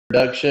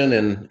introduction,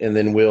 and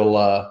then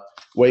we'll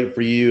wait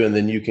for you, and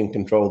then you can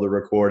control the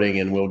recording,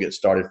 and we'll get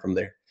started from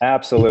there.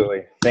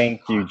 Absolutely.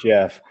 Thank you,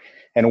 Jeff.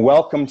 And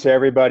welcome to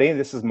everybody.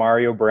 This is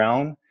Mario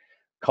Brown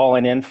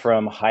calling in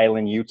from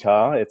Highland,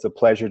 Utah. It's a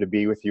pleasure to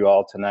be with you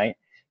all tonight.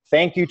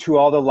 Thank you to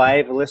all the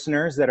live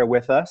listeners that are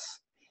with us.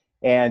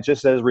 And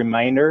just as a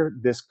reminder,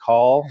 this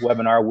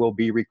webinar will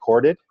be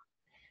recorded.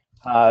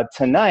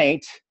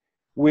 Tonight,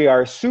 we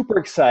are super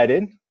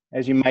excited.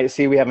 As you might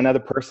see, we have another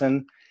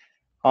person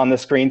on the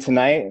screen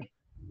tonight.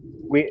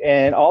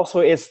 And also,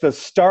 it's the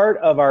start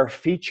of our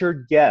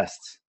featured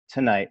guests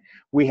tonight.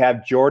 We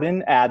have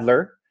Jordan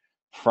Adler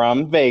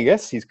from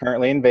Vegas. He's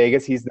currently in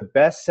Vegas. He's the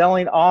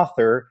best-selling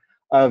author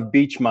of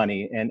Beach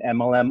Money and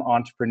MLM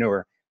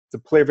Entrepreneur. It's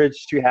a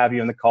privilege to have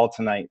you on the call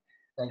tonight.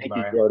 Thank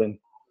you, Jordan.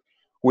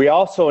 We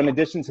also, in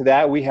addition to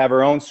that, we have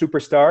our own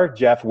superstar,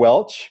 Jef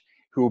Welch,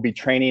 who will be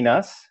training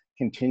us,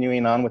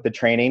 continuing on with the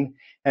training.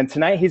 And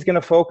tonight he's going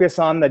to focus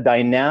on the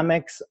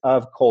dynamics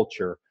of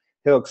culture.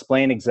 He'll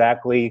explain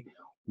exactly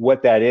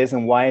what that is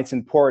and why it's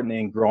important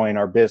in growing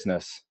our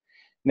business.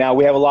 Now,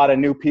 we have a lot of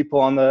new people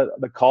on the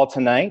call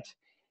tonight.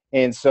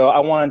 And so I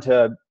wanted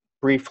to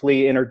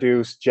briefly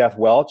introduce Jef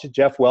Welch.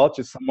 Jef Welch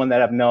is someone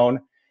that I've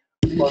known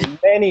for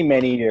many,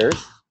 many years.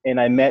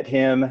 And I met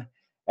him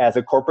as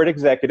a corporate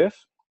executive.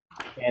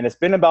 And it's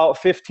been about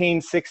 15,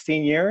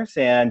 16 years.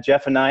 And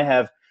Jef and I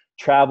have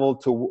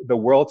traveled to the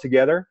world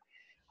together.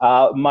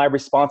 My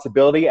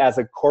responsibility as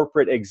a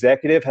corporate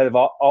executive has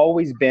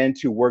always been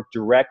to work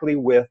directly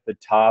with the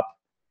top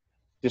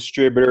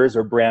distributors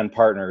or brand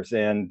partners.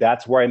 And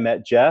that's where I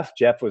met Jef.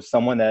 Jef was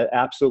someone that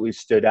absolutely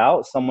stood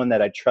out, someone that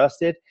I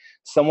trusted,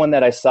 someone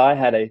that I saw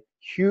had a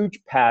huge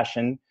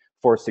passion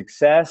for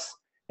success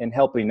and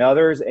helping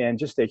others, and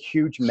just a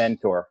huge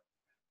mentor.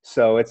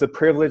 So it's a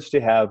privilege to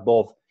have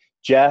both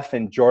Jef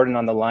and Jordan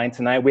on the line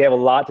tonight. We have a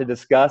lot to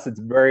discuss. It's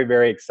very,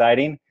 very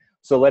exciting.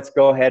 So let's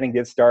go ahead and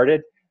get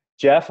started.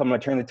 Jef, I'm going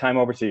to turn the time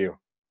over to you.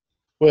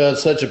 Well,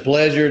 it's such a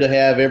pleasure to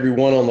have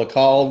everyone on the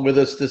call with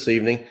us this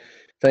evening.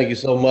 Thank you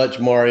so much,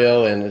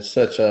 Mario, and it's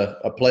such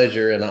a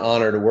pleasure and an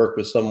honor to work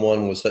with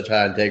someone with such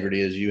high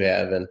integrity as you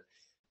have, and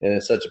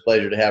it's such a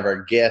pleasure to have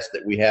our guests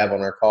that we have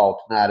on our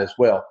call tonight as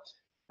well.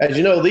 As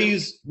you know,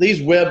 these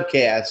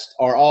webcasts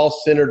are all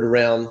centered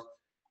around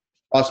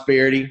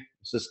prosperity,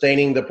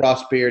 sustaining the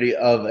prosperity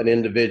of an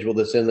individual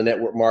that's in the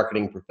network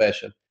marketing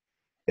profession.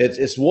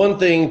 It's one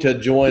thing to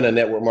join a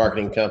network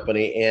marketing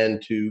company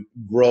and to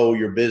grow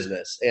your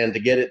business and to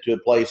get it to a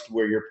place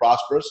where you're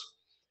prosperous.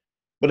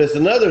 But it's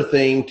another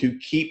thing to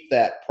keep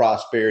that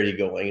prosperity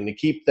going and to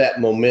keep that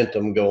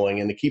momentum going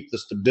and to keep the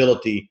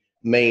stability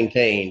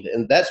maintained.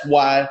 And that's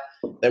why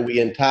that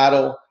we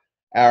entitle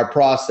our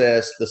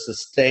process the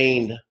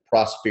Sustained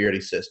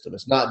Prosperity System.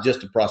 It's not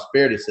just a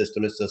prosperity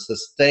system, it's a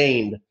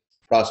sustained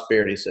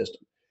prosperity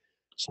system.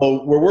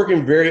 So we're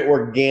working very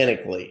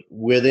organically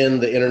within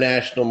the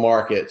international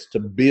markets to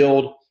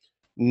build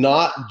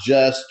not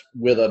just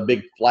with a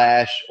big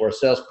flash or a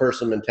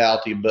salesperson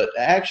mentality, but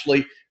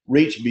actually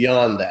reach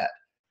beyond that.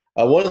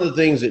 One of the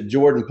things that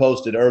Jordan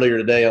posted earlier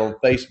today on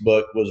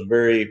Facebook was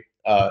very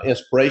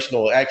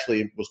inspirational.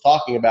 Actually, was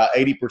talking about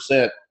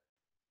 80%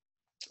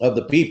 of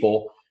the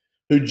people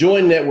who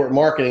join network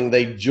marketing,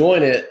 they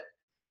join it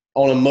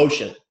on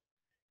emotion.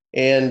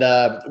 And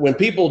when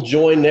people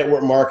join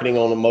network marketing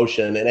on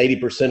emotion, and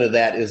 80% of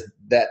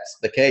that's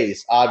the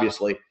case,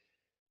 obviously,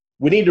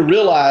 we need to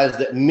realize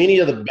that many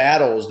of the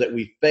battles that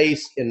we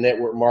face in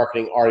network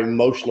marketing are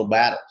emotional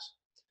battles.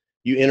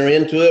 You enter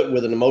into it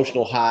with an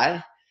emotional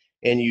high,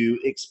 and you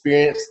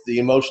experience the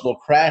emotional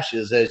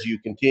crashes as you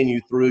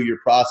continue through your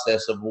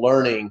process of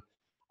learning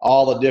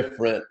all the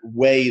different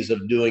ways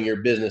of doing your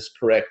business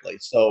correctly.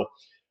 So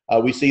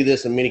we see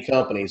this in many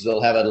companies.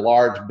 They'll have a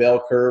large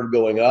bell curve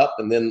going up,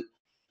 and then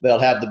they'll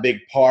have the big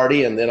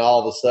party, and then all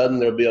of a sudden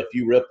there'll be a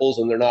few ripples,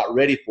 and they're not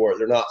ready for it.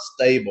 They're not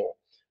stable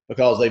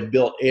because they've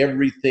built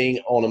everything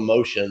on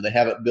emotion. They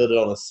haven't built it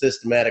on a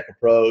systematic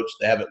approach.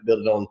 They haven't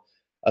built it on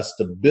a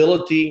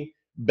stability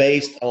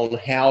based on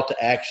how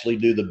to actually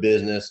do the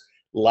business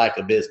like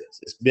a business.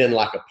 It's been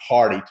like a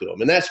party to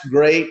them, and that's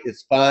great.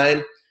 It's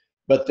fine,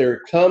 but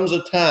there comes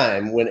a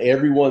time when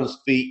everyone's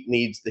feet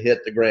needs to hit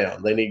the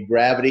ground. They need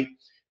gravity.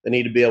 They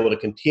need to be able to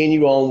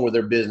continue on with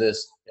their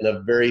business in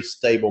a very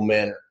stable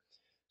manner.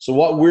 So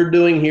what we're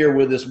doing here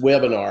with this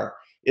webinar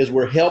is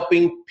we're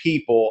helping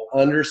people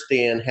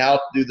understand how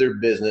to do their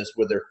business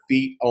with their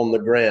feet on the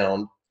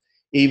ground,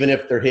 even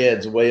if their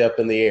head's way up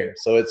in the air.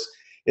 So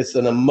it's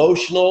an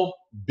emotional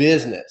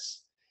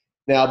business.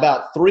 Now,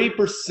 about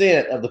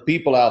 3% of the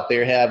people out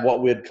there have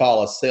what we'd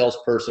call a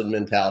salesperson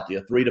mentality,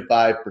 a 3 to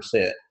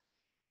 5%.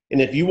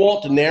 And if you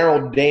want to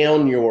narrow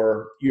down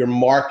your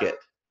market,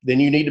 then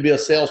you need to be a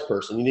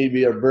salesperson. You need to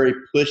be a very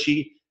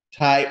pushy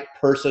type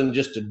person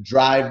just to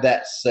drive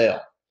that sale.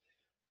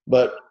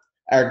 But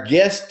our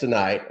guest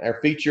tonight, our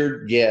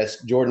featured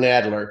guest, Jordan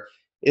Adler,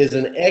 is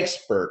an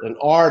expert, an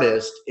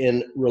artist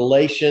in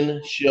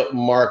relationship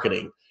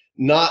marketing,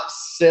 not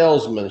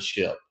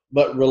salesmanship,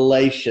 but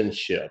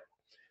relationship.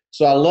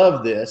 So I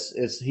love this.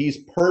 He's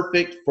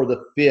perfect for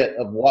the fit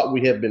of what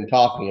we have been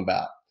talking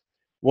about.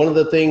 One of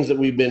the things that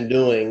we've been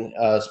doing,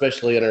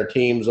 especially in our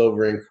teams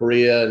over in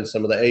Korea and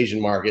some of the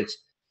Asian markets,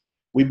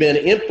 we've been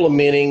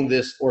implementing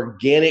this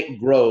organic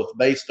growth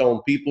based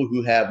on people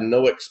who have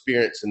no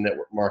experience in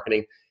network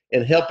marketing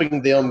and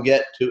helping them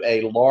get to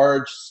a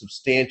large,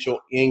 substantial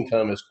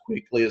income as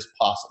quickly as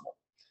possible.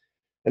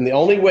 And the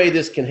only way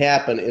this can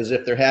happen is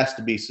if there has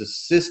to be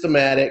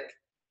systematic,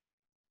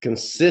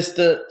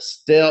 consistent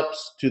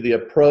steps to the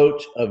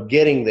approach of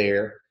getting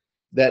there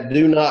that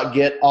do not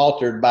get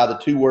altered by the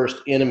two worst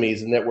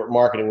enemies in network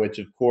marketing, which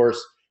of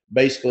course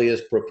basically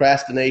is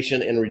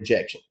procrastination and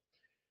rejection.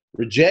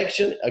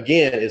 Rejection,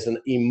 again, is an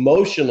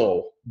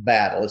emotional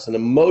battle. It's an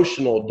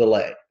emotional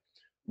delay,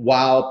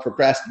 while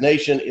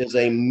procrastination is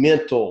a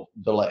mental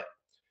delay.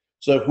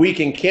 So if we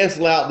can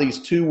cancel out these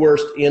two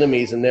worst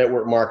enemies in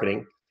network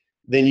marketing,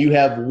 then you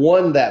have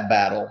won that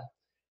battle.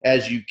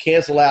 As you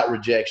cancel out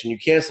rejection, you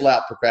cancel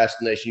out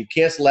procrastination, you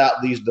cancel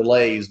out these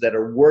delays that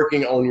are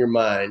working on your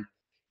mind,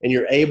 and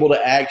you're able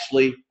to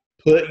actually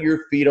put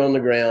your feet on the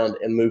ground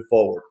and move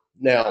forward.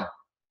 Now,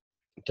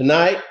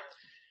 tonight,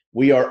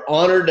 we are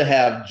honored to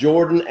have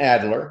Jordan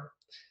Adler.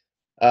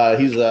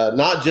 He's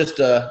not just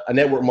a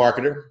network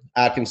marketer.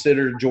 I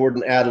consider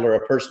Jordan Adler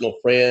a personal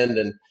friend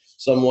and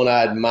someone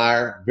I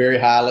admire very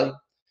highly.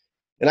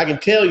 And I can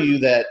tell you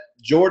that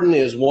Jordan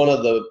is one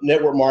of the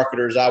network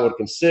marketers I would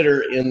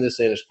consider in this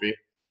industry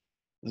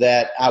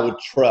that I would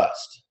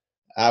trust.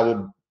 I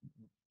would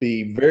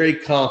be very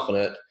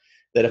confident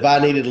that if I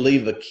needed to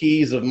leave the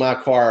keys of my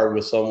car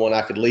with someone,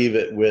 I could leave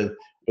it with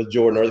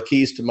Jordan, or the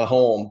keys to my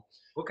home.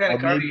 What kind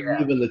of car do you have?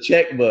 Even the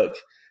checkbook.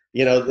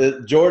 You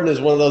know, Jordan is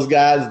one of those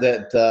guys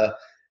that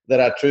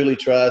I truly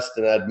trust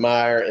and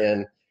admire.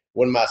 And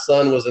when my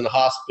son was in the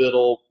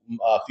hospital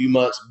a few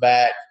months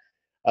back,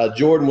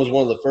 Jordan was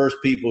one of the first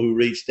people who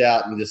reached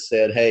out and just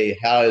said, "Hey,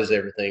 how is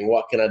everything?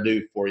 What can I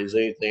do for you? Is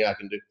there anything I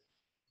can do?"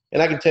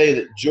 And I can tell you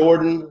that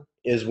Jordan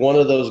is one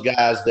of those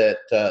guys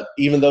that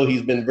even though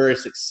he's been very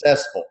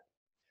successful,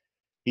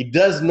 he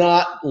does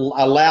not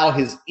allow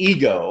his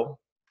ego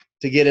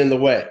to get in the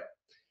way.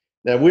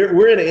 Now,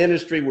 we're in an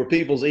industry where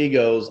people's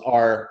egos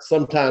are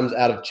sometimes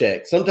out of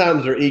check.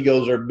 Sometimes their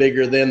egos are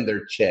bigger than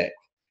their check.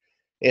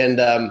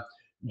 And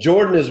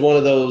Jordan is one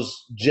of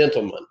those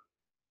gentlemen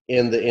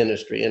in the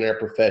industry, in our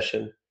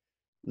profession,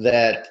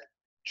 that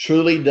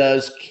truly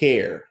does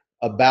care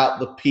about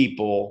the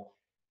people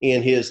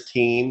in his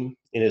team,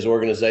 in his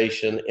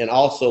organization, and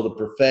also the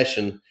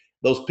profession,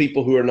 those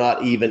people who are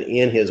not even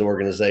in his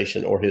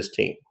organization or his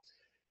team.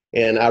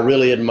 And I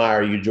really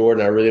admire you,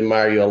 Jordan. I really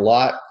admire you a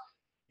lot.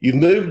 You've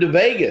moved to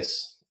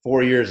Vegas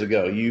 4 years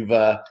ago.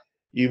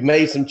 You've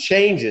made some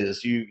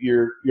changes.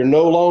 You're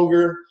no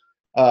longer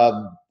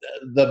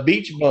the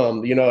beach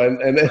bum, you know,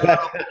 and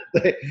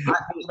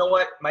you know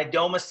what? My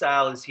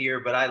domicile is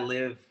here, but I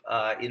live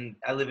in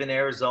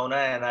Arizona,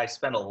 and I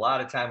spend a lot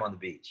of time on the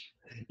beach.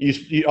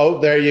 Oh,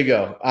 there you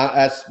go.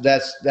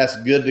 That's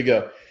good to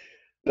go.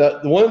 The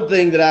one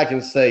thing that I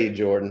can say,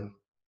 Jordan,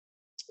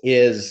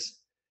 is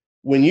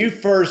when you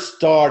first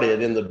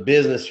started in the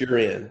business you're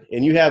in,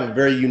 and you have a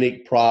very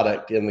unique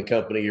product in the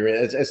company you're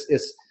in,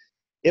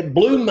 it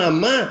blew my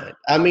mind.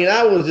 I mean,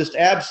 I was just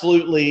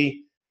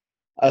absolutely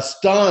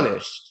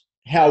astonished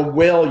how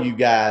well you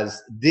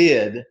guys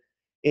did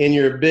in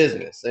your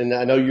business. And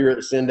I know you're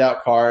at Send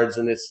Out Cards,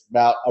 and it's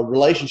about a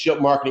relationship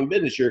marketing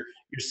business. You're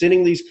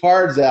sending these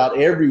cards out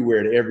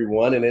everywhere to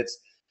everyone, and it's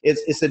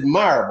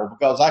admirable,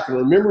 because I can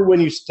remember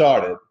when you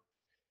started,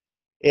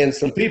 and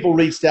some people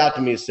reached out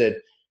to me and said,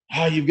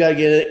 "Oh, you've got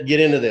to get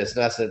into this."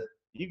 And I said,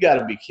 "You got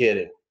to be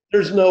kidding.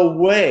 There's no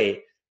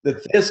way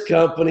that this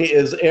company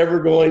is ever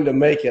going to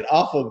make it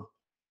off of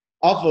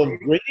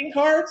greeting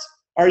cards.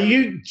 Are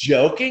you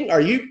joking?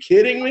 Are you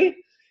kidding me?"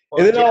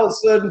 Well, and then all of a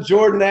sudden,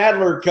 Jordan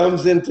Adler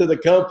comes into the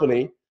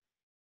company,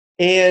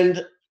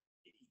 and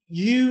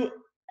you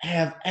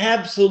have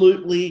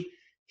absolutely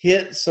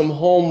hit some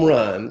home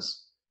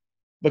runs,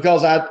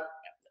 because I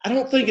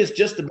don't think it's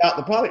just about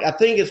the product. I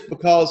think it's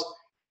because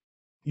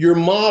your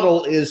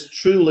model is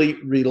truly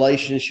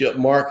relationship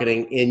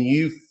marketing, and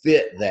you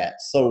fit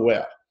that so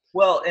well.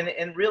 Well,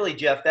 and really,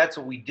 Jeff, that's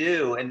what we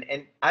do. And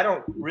I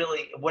don't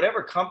really,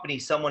 whatever company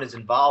someone is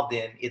involved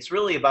in, it's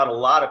really about a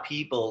lot of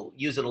people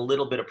using a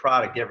little bit of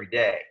product every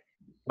day,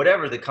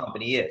 whatever the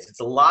company is.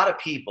 It's a lot of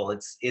people.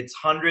 It's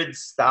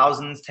hundreds,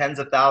 thousands, tens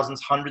of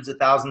thousands, hundreds of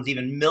thousands,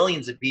 even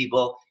millions of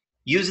people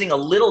using a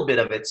little bit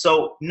of it.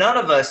 So none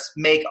of us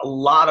make a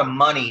lot of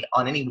money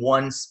on any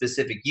one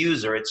specific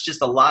user. It's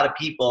just a lot of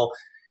people.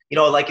 You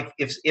know, like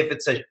if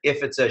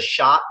it's a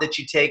shot that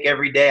you take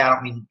every day, I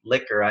don't mean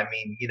liquor. I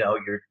mean, you know,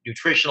 your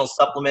nutritional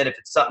supplement. If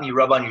it's something you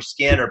rub on your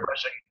skin or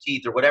brush on your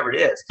teeth or whatever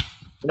it is,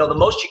 you know, the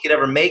most you could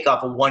ever make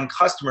off of one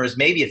customer is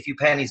maybe a few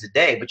pennies a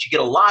day. But you get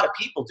a lot of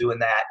people doing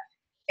that,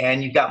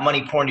 and you've got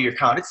money pouring to your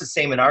account. It's the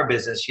same in our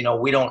business. You know,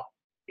 we don't.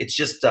 It's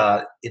just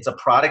it's a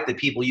product that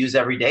people use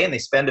every day, and they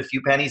spend a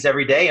few pennies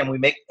every day,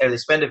 and they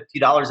spend a few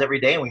dollars every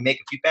day, and we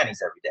make a few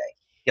pennies every day.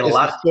 Get a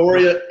lot of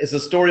it's a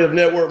story of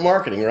network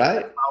marketing,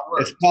 right?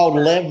 It's called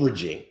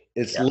leveraging.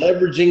 It's Yeah.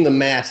 leveraging the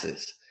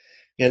masses.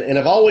 And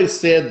I've always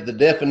said that the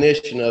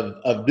definition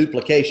of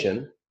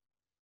duplication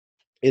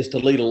is to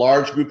lead a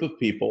large group of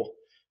people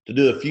to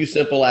do a few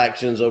simple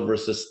actions over a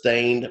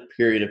sustained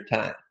period of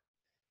time.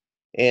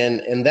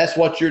 And that's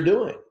what you're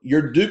doing.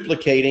 You're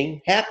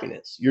duplicating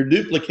happiness. You're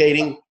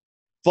duplicating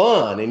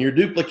fun, and you're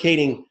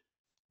duplicating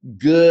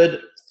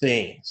good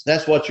things.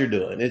 That's what you're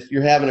doing.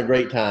 You're having a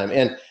great time.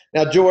 And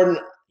now, Jordan,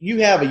 you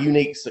have a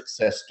unique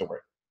success story.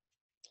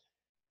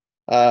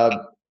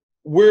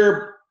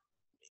 We're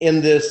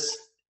in this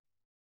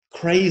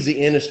crazy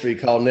industry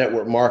called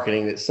network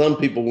marketing that some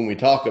people, when we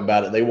talk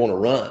about it, they want to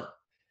run.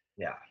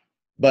 Yeah.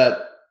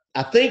 But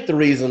I think the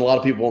reason a lot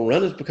of people won't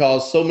run is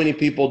because so many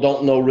people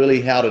don't know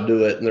really how to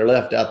do it, and they're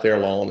left out there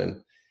alone,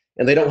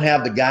 and they don't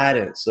have the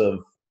guidance of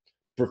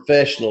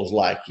professionals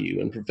like you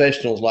and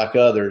professionals like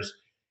others.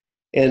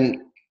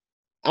 And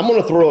I'm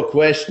going to throw a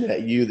question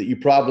at you that you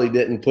probably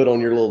didn't put on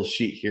your little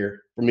sheet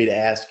here for me to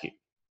ask you.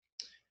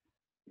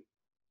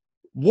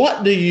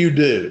 What do you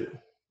do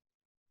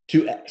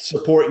to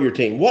support your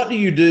team? What do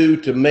you do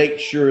to make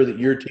sure that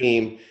your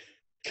team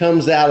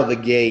comes out of the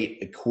gate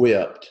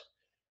equipped?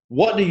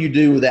 What do you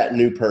do with that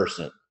new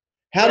person?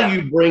 How do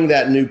you bring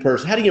that new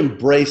person? How do you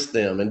embrace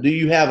them? And do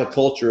you have a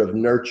culture of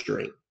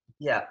nurturing?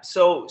 Yeah.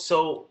 So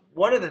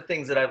one of the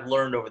things that I've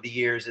learned over the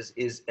years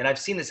is, and I've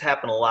seen this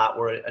happen a lot,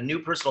 where a new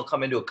person will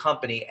come into a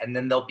company and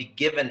then they'll be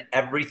given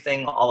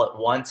everything all at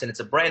once. And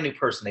it's a brand new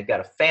person. They've got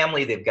a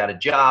family, they've got a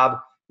job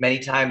many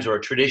times, or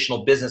a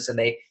traditional business. And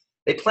they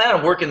plan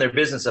on working their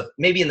business of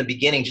maybe in the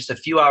beginning, just a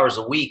few hours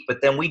a week,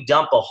 but then we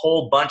dump a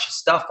whole bunch of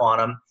stuff on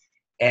them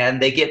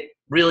and they get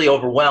really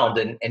overwhelmed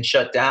and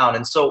shut down.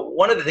 And so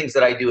one of the things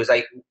that I do is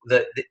I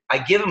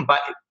give them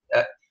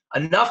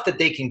enough that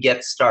they can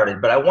get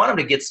started, but I want them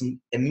to get some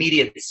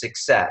immediate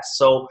success.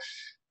 So,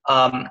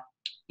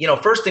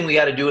 first thing we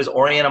got to do is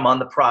orient them on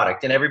the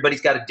product, and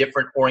everybody's got a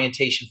different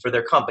orientation for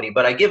their company,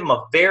 but I give them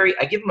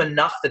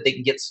enough that they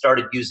can get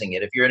started using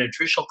it. If you're a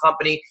nutritional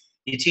company,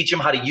 you teach them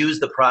how to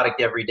use the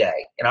product every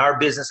day. In our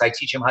business, I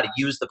teach them how to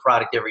use the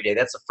product every day.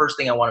 That's the first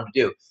thing I want them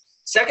to do.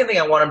 Second thing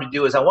I want them to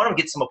do is I want them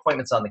to get some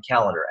appointments on the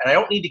calendar, and I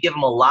don't need to give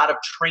them a lot of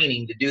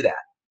training to do that.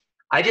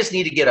 I just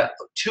need to get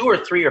 2 or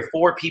 3 or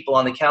 4 people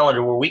on the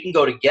calendar where we can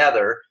go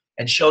together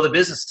and show the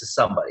business to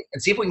somebody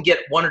and see if we can get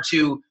 1 or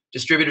 2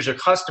 distributors or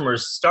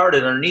customers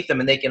started underneath them,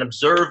 and they can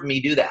observe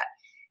me do that.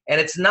 And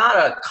it's not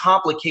a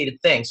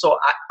complicated thing. So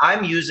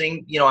I'm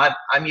using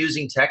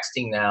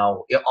texting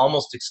now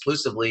almost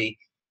exclusively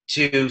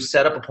to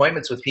set up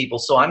appointments with people.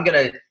 So I'm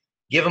going to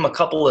give them a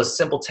couple of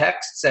simple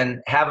texts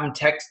and have them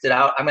text it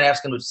out. I'm going to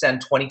ask them to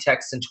send 20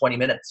 texts in 20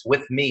 minutes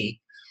with me,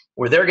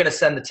 where they're going to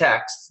send the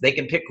texts. They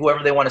can pick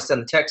whoever they want to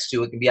send the text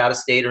to. It can be out of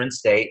state or in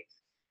state.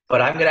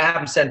 But I'm going to have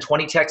them send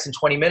 20 texts in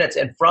 20 minutes.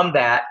 And from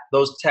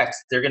those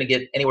texts, they're going to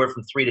get anywhere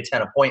from 3 to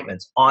 10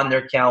 appointments on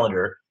their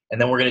calendar.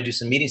 And then we're going to do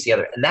some meetings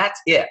together. And that's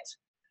it.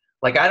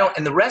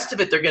 And the rest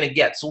of it they're going to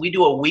get. So we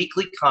do a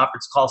weekly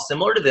conference call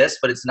similar to this,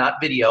 but it's not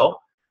video.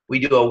 We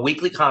do a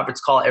weekly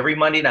conference call every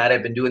Monday night.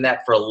 I've been doing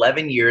that for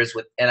 11 years,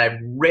 and I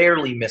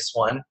rarely miss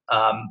one.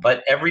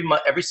 But every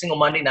single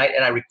Monday night,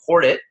 and I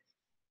record it.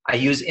 I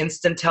use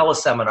instant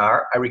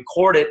teleseminar. I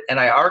record it and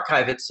I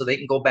archive it so they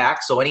can go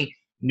back. So any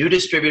new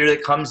distributor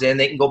that comes in,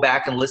 they can go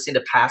back and listen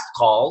to past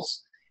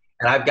calls.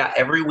 And I've got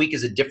every week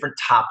is a different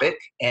topic,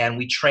 and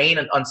we train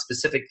on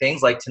specific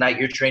things. Like tonight,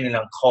 you're training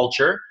on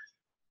culture.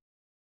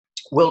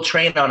 We'll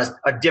train on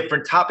a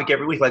different topic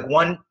every week. Like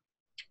one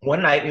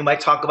night, we might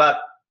talk about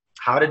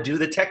how to do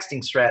the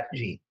texting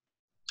strategy.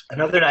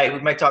 Another night, we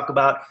might talk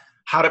about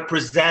how to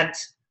present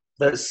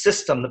the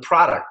system, the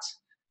product.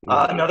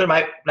 Another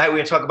night, we're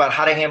going to talk about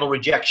how to handle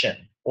rejection,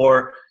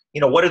 or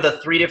what are the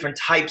 3 different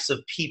types of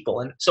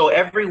people. And so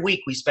every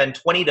week we spend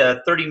 20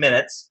 to 30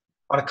 minutes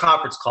on a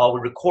conference call. We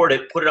record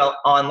it, put it out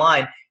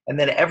online, and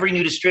then every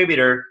new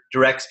distributor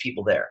directs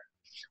people there.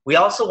 We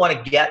also want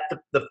to get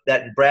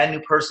that brand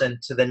new person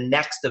to the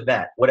next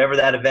event, whatever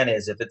that event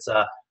is. If it's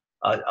a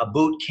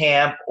boot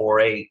camp or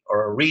a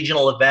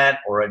regional event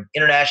or an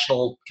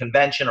international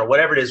convention or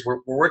whatever it is, we're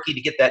working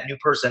to get that new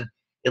person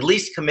at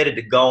least committed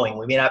to going.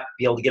 We may not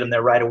be able to get them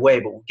there right away,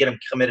 but we'll get them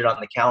committed on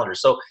the calendar.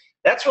 So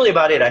that's really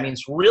about it. I mean,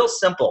 it's real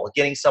simple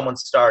getting someone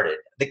started.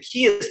 The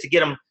key is to get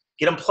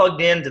them plugged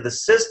into the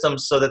system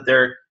so that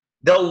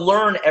they'll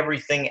learn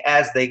everything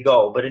as they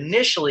go. But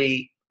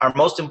initially, our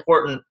most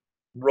important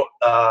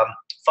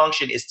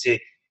function is to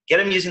get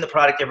them using the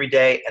product every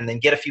day, and then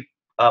get a few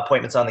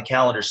appointments on the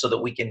calendar so that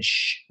we can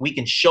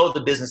show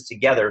the business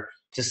together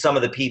to some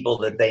of the people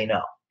that they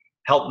know,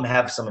 help them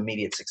have some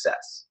immediate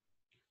success.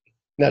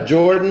 Now,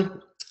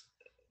 Jordan,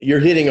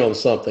 you're hitting on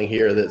something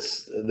here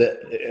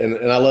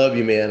and I love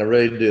you, man. I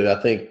really do. I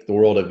think the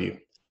world of you.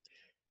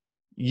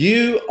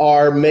 You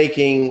are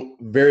making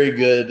very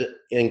good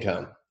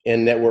income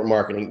in network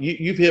marketing.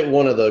 You've hit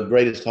one of the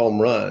greatest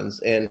home runs,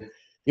 and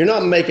you're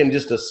not making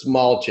just a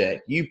small check.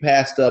 You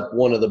passed up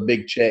one of the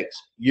big checks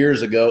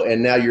years ago,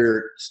 and now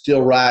you're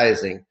still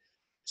rising.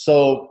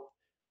 So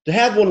to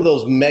have one of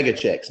those mega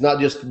checks, not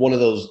just one of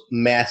those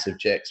massive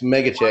checks,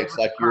 mega checks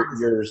like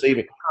you're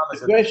receiving.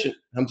 The question,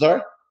 I'm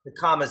sorry? The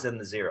commas and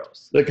the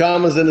zeros. The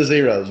commas and the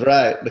zeros,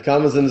 right. The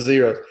commas and the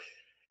zeros.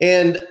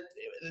 And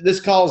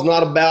this call is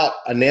not about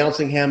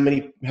announcing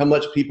how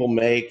much people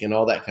make and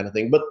all that kind of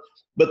thing. But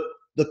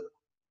the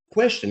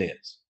question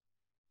is,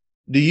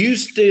 do you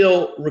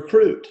still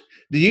recruit?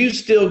 Do you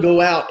still go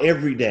out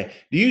every day?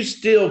 Do you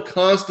still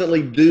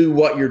constantly do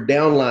what your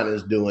downline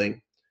is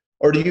doing?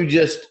 Or do you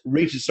just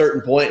reach a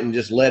certain point and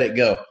just let it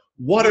go?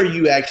 What are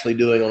you actually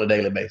doing on a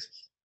daily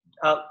basis?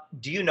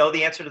 Do you know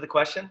the answer to the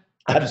question?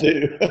 I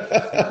do.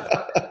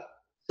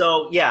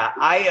 So yeah,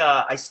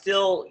 I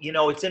still,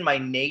 it's in my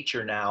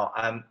nature now.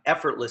 I'm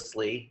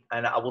effortlessly,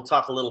 and I will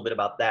talk a little bit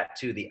about that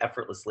too, the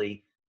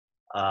effortlessly.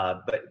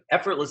 But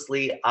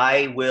effortlessly,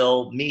 I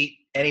will meet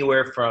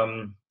anywhere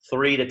from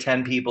 3 to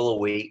 10 people a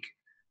week.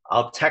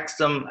 I'll text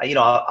them,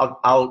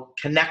 I'll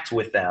connect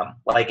with them.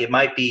 Like it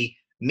might be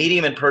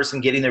meeting them in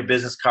person, getting their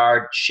business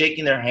card,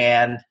 shaking their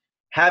hand,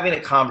 having a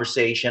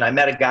conversation. I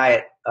met a guy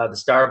at the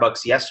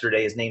Starbucks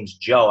yesterday. His name's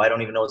Joe. I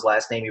don't even know his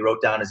last name. He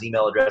wrote down his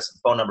email address and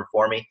phone number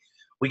for me.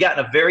 We got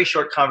in a very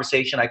short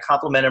conversation. I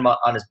complimented him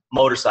on his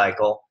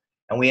motorcycle,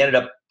 and we ended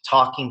up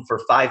talking for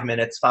 5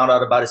 minutes, found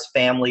out about his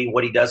family,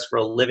 what he does for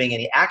a living. And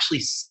he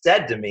actually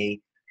said to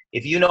me,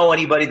 if you know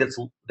anybody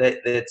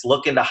that's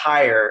looking to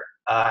hire,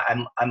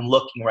 I'm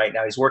looking right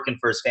now. He's working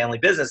for his family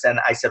business. And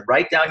I said,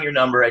 write down your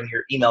number and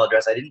your email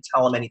address. I didn't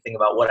tell him anything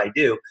about what I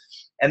do.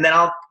 And then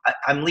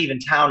I'm leaving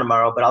town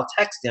tomorrow, but I'll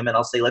text him and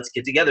I'll say, let's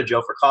get together,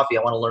 Joe, for coffee.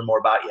 I want to learn more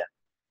about you.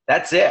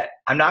 That's it.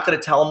 I'm not going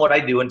to tell him what I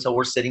do until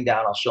we're sitting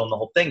down. I'll show him the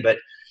whole thing.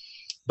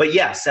 But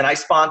yes, and I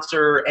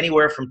sponsor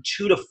anywhere from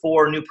 2 to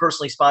 4 new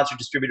personally sponsored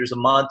distributors a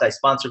month. I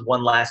sponsored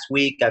one last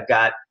week. I've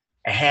got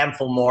a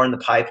handful more in the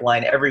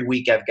pipeline. Every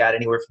week I've got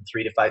anywhere from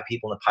 3 to 5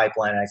 people in the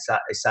pipeline. And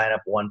I sign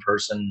up one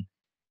person,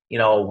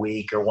 a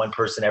week, or one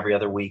person every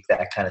other week,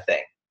 that kind of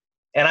thing.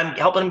 And I'm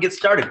helping them get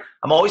started.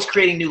 I'm always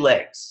creating new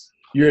legs.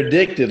 You're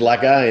addicted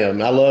like I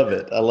am. I love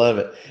it. I love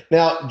it.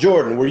 Now,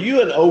 Jordan, were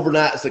you an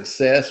overnight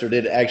success, or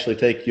did it actually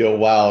take you a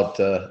while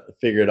to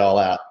figure it all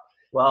out?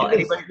 Well,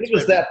 give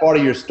us that part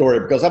of your story,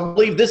 because I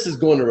believe this is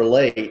going to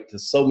relate to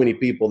so many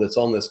people that's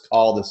on this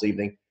call this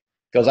evening,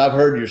 because I've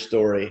heard your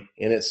story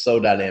and it's so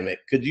dynamic.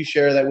 Could you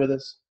share that with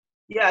us?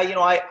 Yeah,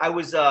 I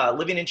was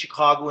living in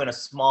Chicago, in a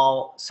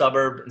small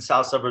suburb in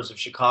south suburbs of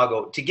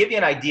Chicago. To give you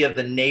an idea of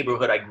the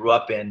neighborhood I grew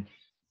up in,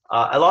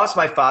 I lost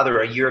my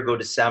father a year ago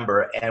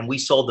December, and we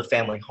sold the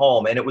family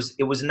home. And it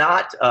was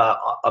not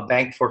a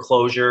bank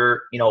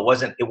foreclosure. It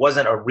wasn't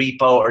a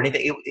repo or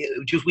anything.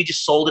 We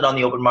just sold it on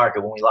the open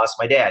market when we lost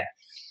my dad,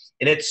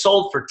 and it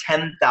sold for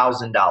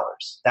 $10,000.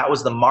 That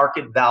was the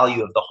market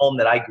value of the home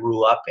that I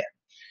grew up in.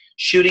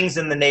 Shootings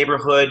in the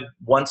neighborhood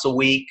once a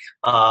week,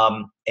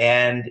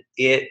 and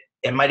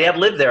my dad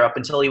lived there up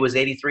until he was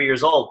 83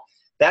 years old.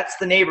 That's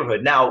the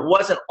neighborhood. Now, it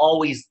wasn't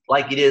always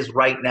like it is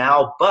right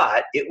now,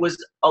 but it was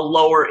a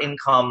lower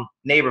income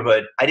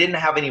neighborhood. I didn't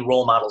have any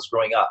role models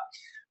growing up.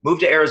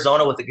 Moved to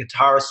Arizona with a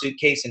guitar, a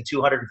suitcase, and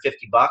 $250.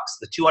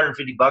 The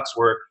 $250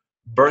 were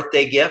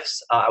birthday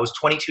gifts. I was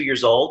 22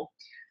 years old.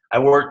 I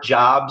worked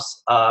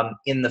jobs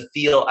in the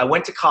field. I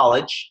went to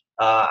college.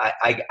 I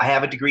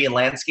have a degree in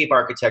landscape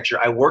architecture.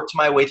 I worked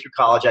my way through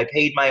college. I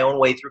paid my own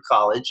way through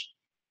college,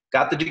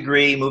 got the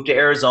degree, moved to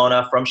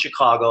Arizona from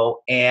Chicago,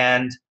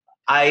 and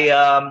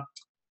I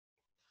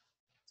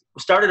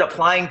started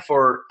applying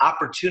for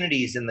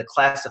opportunities in the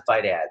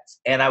classified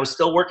ads. And I was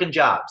still working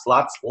jobs,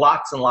 lots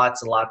and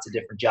lots of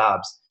different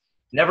jobs.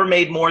 Never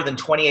made more than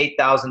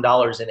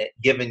 $28,000 in a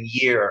given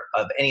year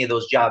of any of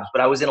those jobs.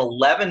 But I was in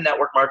 11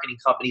 network marketing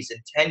companies in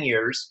 10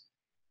 years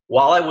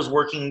while I was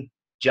working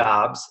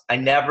jobs. I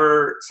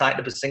never signed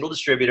up a single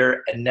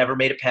distributor and never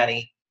made a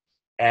penny,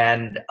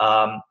 and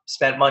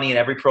spent money in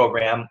every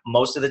program.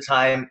 Most of the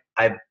time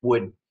I'd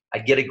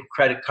get a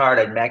credit card,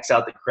 I'd max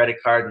out the credit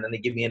card, and then they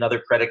give me another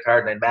credit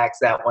card, and I'd max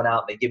that one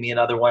out, and they give me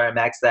another one, and I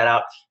max that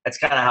out. That's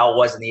kind of how it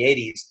was in the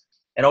 80s.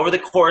 And over the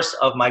course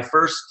of my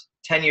first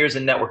 10 years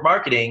in network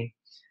marketing,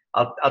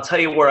 I'll tell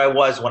you where I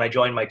was when I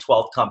joined my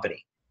 12th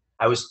company.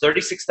 I was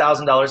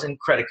 $36,000 in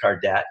credit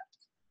card debt.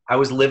 I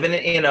was living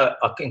in an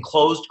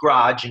enclosed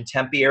garage in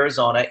Tempe,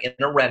 Arizona, in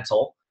a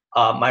rental.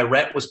 My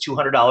rent was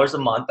 $200 a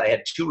month. I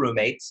had 2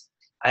 roommates.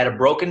 I had a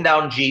broken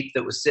down Jeep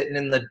that was sitting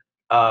in the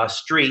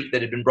street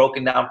that had been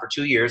broken down for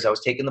 2 years. I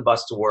was taking the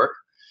bus to work.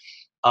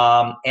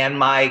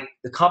 And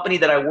the company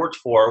that I worked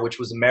for, which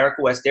was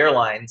America West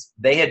Airlines,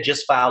 they had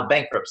just filed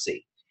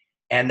bankruptcy.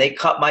 And they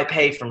cut my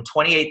pay from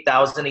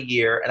 $28,000 a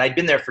year, and I'd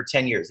been there for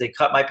 10 years. They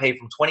cut my pay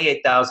from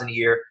 $28,000 a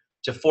year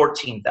to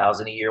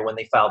 $14,000 a year when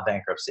they filed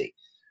bankruptcy.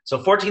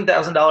 So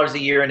 $14,000 a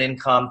year in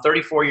income,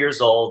 34 years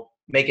old,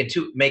 paying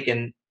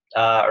 $200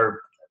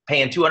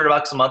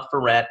 a month for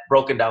rent,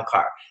 broken down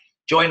car.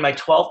 Joined my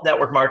 12th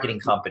network marketing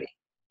company,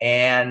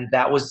 and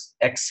that was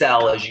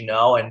Excel, as you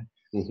know. And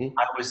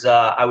I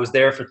was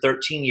there for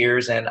 13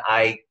 years, and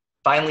I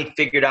finally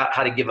figured out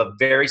how to give a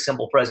very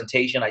simple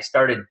presentation. I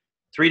started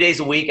 3 days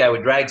a week. I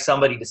would drag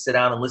somebody to sit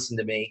down and listen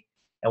to me.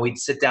 and we'd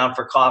sit down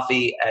for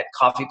coffee at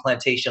Coffee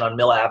Plantation on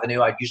Mill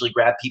Avenue. I'd usually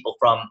grab people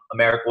from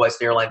America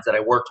West Airlines that I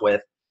worked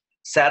with,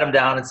 sat them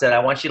down and said, I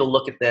want you to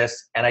look at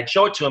this. And I'd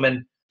show it to them,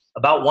 and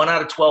about 1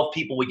 out of 12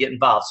 people would get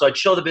involved. So I'd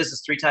show the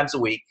business 3 times a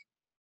week.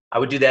 I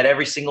would do that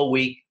every single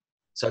week.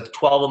 So it's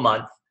 12 a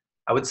month.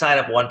 I would sign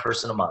up 1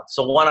 person a month.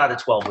 So 1 out of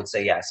 12 would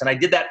say yes. And I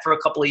did that for a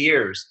couple of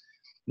years.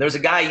 There's a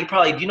guy,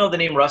 do you know the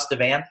name Russ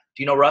Devan?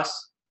 Do you know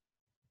Russ?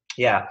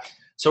 Yeah.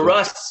 So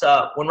Russ,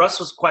 when Russ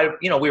was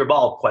we were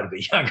all quite a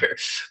bit younger.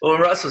 When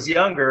Russ was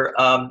younger,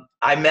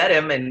 I met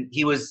him, and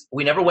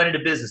we never went into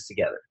business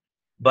together.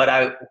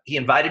 But he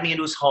invited me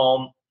into his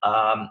home.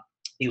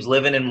 He was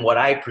living in what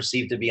I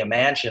perceived to be a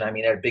mansion. I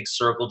mean, it had a big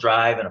circle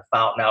drive and a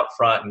fountain out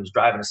front. And he was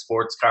driving a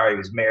sports car. He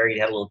was married,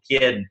 had a little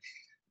kid, and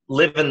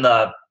living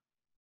the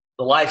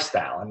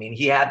lifestyle. I mean,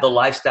 he had the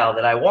lifestyle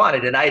that I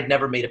wanted, and I had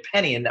never made a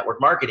penny in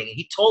network marketing. And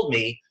he told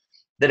me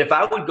that if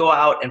I would go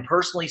out and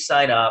personally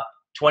sign up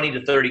 20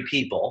 to 30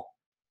 people,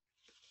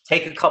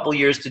 take a couple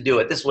years to do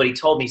it. This is what he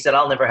told me. He said,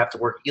 you'll never have to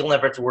work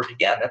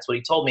again. That's what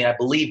he told me, and I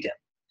believed him.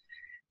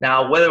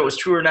 Now, whether it was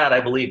true or not,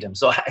 I believed him.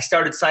 So I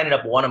started signing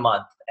up 1 a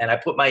month, and I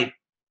put my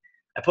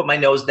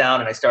nose down,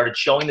 and I started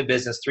showing the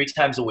business 3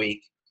 times a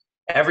week.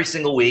 Every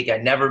single week. I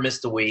never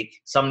missed a week.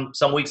 Some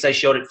weeks I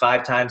showed it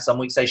 5 times. Some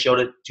weeks I showed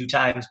it 2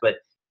 times, but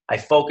I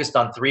focused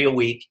on 3 a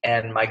week,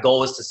 and my goal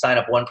was to sign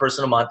up 1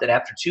 person a month. And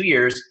after 2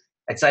 years,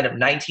 I'd signed up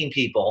 19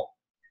 people.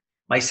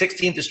 My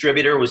 16th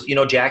distributor was,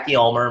 Jackie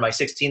Ulmer. My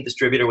 16th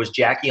distributor was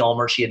Jackie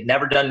Ulmer. She had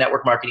never done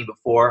network marketing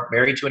before,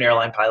 married to an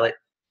airline pilot.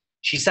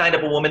 She signed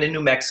up a woman in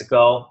New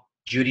Mexico,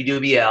 Judy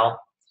Dubiel.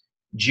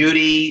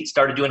 Judy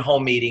started doing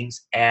home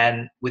meetings,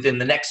 and within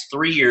the next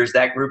 3 years,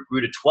 that group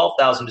grew to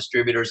 12,000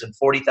 distributors and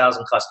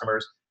 40,000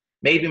 customers,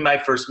 made me my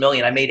first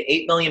million. I made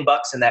 $8 million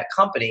in that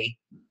company,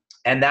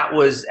 and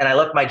I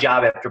left my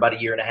job after about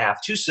 1.5 years.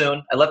 Too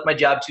soon. I left my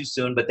job too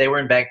soon, but they were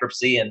in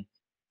bankruptcy, and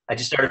I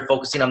just started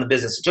focusing on the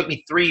business. It took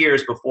me 3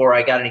 years before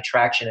I got any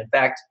traction. In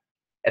fact,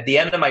 at the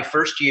end of my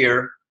first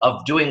year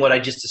of doing what I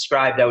just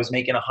described, I was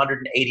making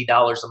 $180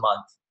 a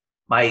month.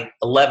 My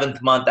 11th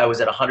month, I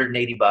was at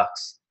 $180.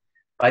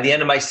 By the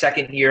end of my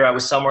second year, I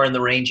was somewhere in the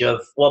range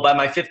of, by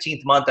my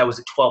 15th month, I was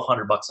at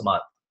 $1,200 a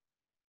month.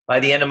 By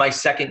the end of my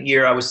second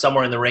year, I was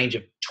somewhere in the range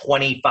of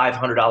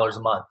 $2,500 a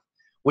month,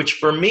 which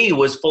for me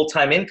was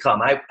full-time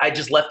income. I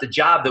just left a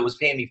job that was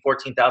paying me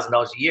 $14,000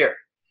 a year.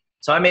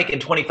 So I'm making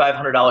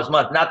 $2,500 a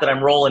month. Not that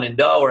I'm rolling in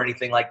dough or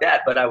anything like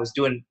that, but I was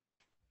doing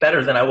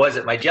better than I was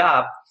at my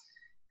job.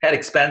 Had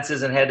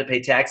expenses and had to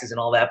pay taxes and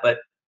all that, but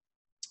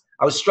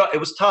it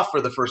was tough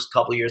for the first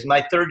couple of years.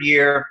 My third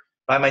year,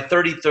 by my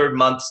 33rd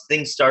month,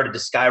 things started to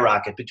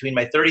skyrocket. Between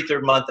my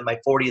 33rd month and my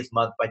 40th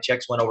month, my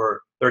checks went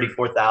over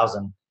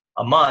 $34,000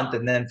 a month,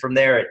 and then from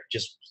there,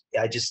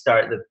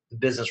 the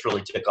business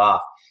really took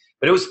off.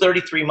 But it was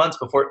 33 months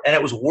before, and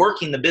it was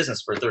working the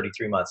business for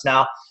 33 months.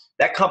 Now,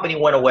 that company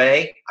went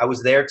away. I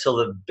was there till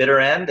the bitter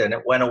end, and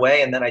it went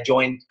away. And then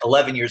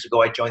 11 years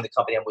ago, I joined the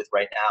company I'm with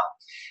right now.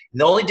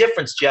 And the only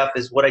difference, Jeff,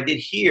 is what I did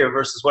here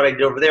versus what I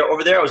did over there.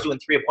 Over there, I was doing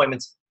 3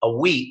 appointments a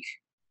week.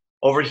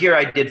 Over here,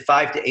 I did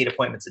 5 to 8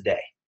 appointments a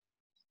day.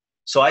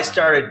 So I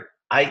started,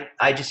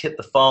 I just hit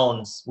the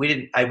phones.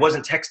 I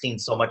wasn't texting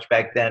so much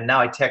back then. Now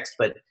I text,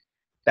 but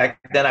back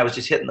then I was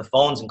just hitting the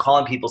phones and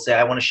calling people, say,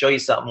 I want to show you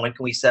something. When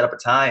can we set up a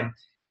time?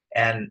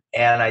 And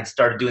I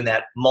started doing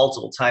that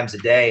multiple times a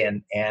day,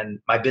 and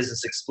my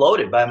business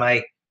exploded. By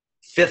my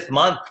 5th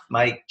month,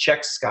 my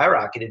checks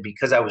skyrocketed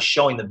because I was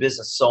showing the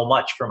business so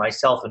much for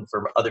myself and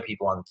for other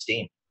people on the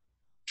team.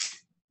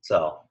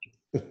 So,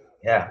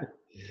 yeah.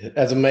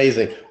 That's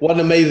amazing. What an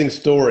amazing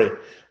story.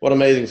 What an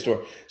amazing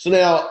story. So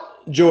now,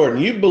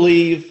 Jordan, you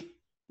believe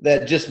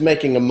that just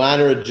making a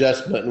minor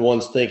adjustment in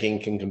one's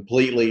thinking can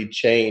completely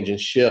change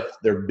and shift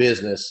their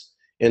business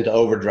into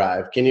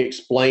overdrive. Can you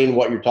explain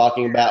what you're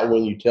talking about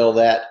when you tell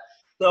that?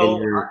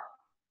 So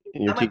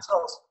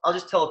I'll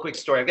just tell a quick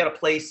story. I've got a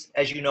place,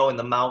 as you know, in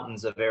the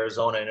mountains of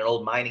Arizona, in an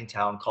old mining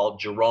town called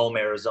Jerome,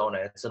 Arizona.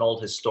 It's an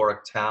old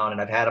historic town, and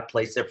I've had a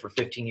place there for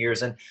 15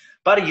 years. And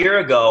about a year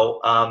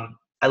ago,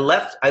 I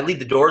leave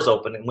the doors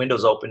open and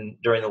windows open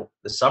during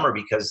the summer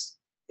because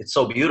it's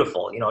so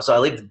beautiful, So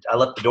I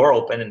left the door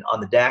open and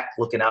on the deck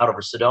looking out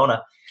over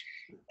Sedona,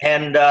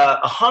 and a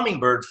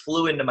hummingbird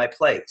flew into my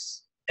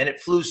place, and it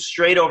flew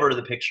straight over to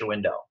the picture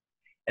window,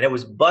 and it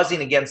was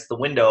buzzing against the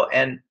window.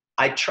 And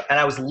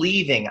I was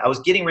leaving. I was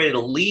getting ready to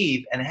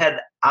leave and head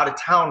out of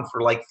town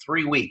for like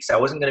 3 weeks. I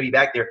wasn't going to be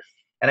back there,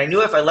 and I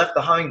knew if I left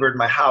the hummingbird in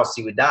my house,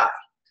 he would die.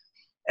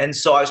 And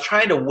so I was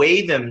trying to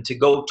wave him to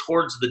go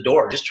towards the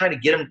door, just trying to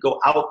get him to go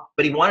out,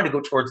 but he wanted to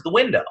go towards the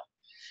window.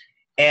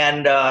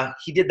 And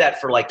he did that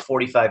for like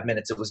 45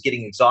 minutes. It was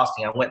getting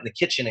exhausting. I went in the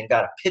kitchen and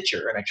got a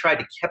pitcher, and I tried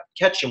to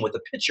catch him with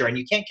a pitcher, and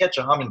you can't catch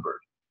a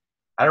hummingbird.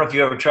 I don't know if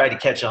you ever tried to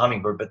catch a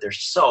hummingbird, but they're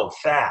so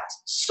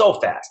fast, so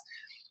fast.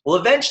 Well,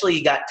 eventually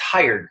he got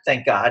tired,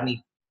 thank God, and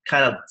he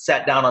kind of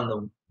sat down on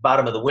the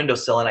bottom of the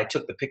windowsill, and I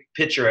took the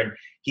pitcher, and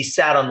he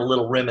sat on the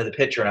little rim of the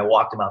pitcher, and I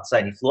walked him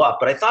outside, and he flew off.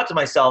 But I thought to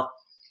myself,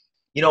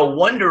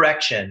 one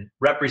direction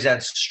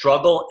represents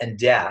struggle and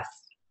death,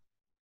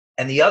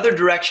 and the other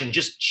direction,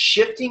 just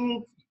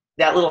shifting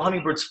that little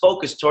hummingbird's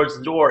focus towards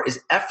the door is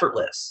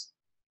effortless,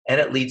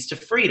 and it leads to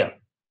freedom.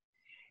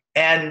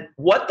 And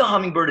what the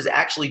hummingbird is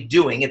actually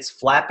doing, it's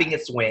flapping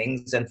its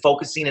wings and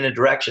focusing in a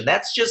direction.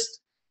 That's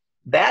just,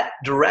 that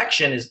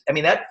direction is, I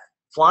mean, that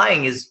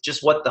flying is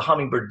just what the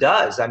hummingbird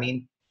does. I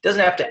mean, doesn't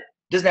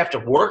have to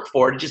work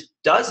for it, it just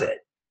does it.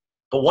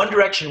 But one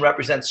direction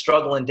represents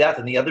struggle and death,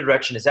 and the other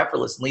direction is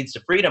effortless and leads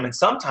to freedom. And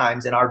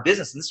sometimes in our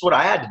business, and this is what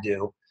I had to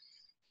do,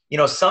 you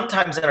know,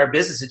 sometimes in our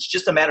business, it's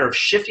just a matter of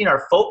shifting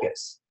our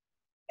focus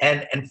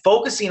and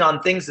focusing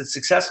on things that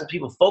successful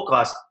people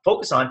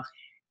focus on.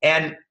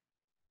 And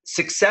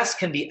success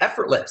can be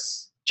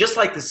effortless, just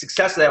like the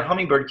success of that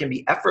hummingbird can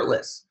be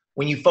effortless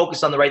when you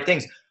focus on the right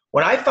things.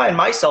 When I find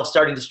myself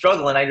starting to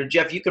struggle, and I know,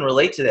 Jeff, you can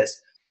relate to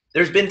this,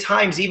 there's been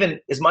times, even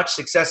as much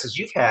success as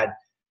you've had,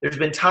 there's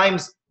been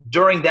times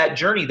during that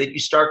journey that you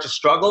start to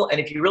struggle. And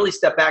if you really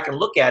step back and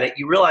look at it,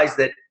 you realize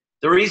that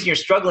the reason you're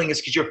struggling is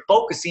because you're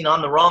focusing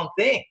on the wrong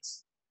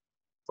things.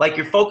 Like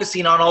you're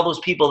focusing on all those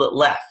people that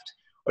left,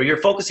 or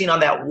you're focusing on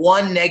that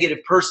one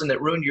negative person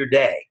that ruined your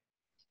day,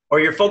 or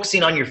you're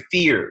focusing on your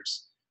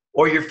fears,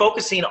 or you're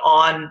focusing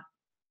on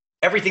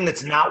everything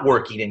that's not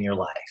working in your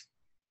life.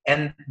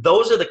 And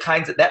those are the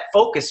kinds that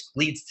focus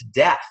leads to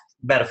death,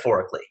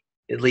 metaphorically.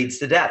 It leads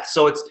to death.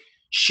 So it's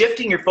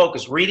shifting your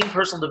focus, reading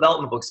personal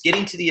development books,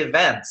 getting to the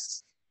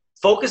events,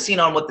 focusing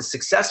on what the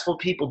successful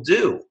people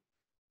do.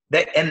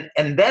 And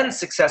then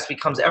success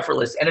becomes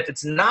effortless. And if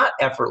it's not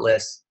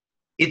effortless,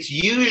 it's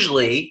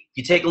usually, if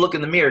you take a look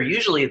in the mirror,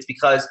 usually it's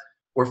because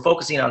we're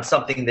focusing on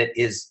something that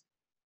is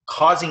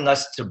causing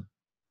us to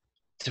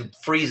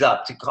freeze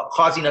up,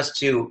 causing us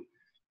to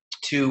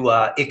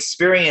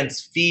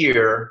experience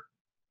fear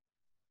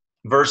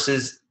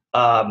versus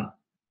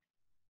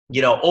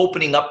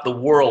opening up the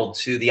world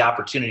to the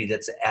opportunity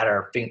that's at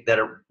our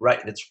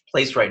that's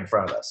placed right in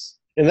front of us.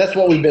 And that's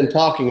what we've been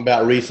talking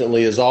about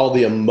recently, is all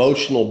the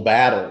emotional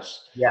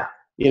battles. Yeah.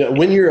 You know,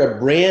 when you're a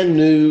brand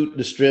new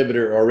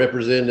distributor or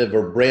representative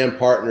or brand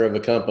partner of a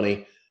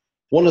company,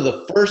 one of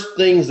the first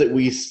things that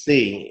we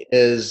see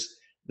is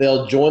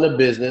they'll join a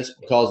business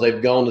because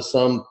they've gone to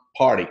some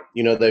party,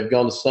 they've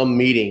gone to some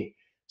meeting,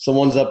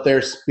 someone's up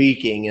there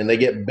speaking, and they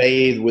get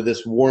bathed with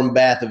this warm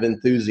bath of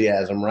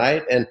enthusiasm,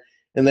 right? And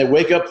they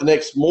wake up the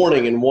next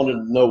morning and want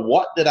to know,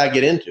 what did I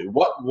get into?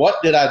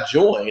 What did I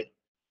join?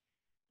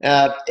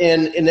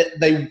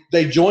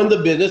 They join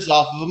the business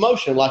off of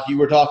emotion, like you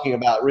were talking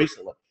about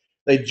recently.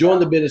 They join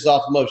the business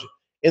off emotion.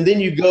 And then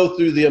you go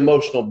through the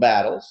emotional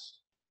battles.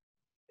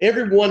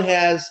 Everyone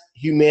has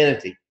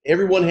humanity.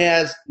 Everyone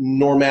has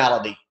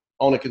normality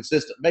on a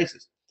consistent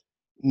basis.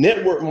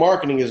 Network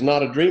marketing is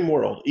not a dream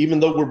world. Even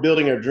though we're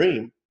building our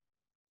dream,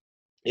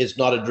 it's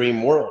not a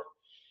dream world.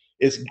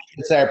 It's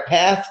our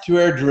path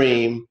to our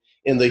dream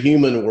in the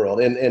human world.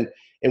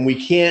 And we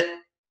can't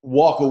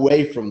walk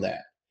away from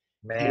that.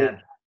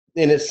 Man.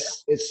 And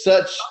it's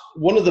such,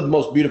 one of the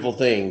most beautiful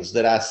things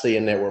that I see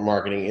in network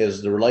marketing is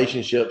the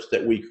relationships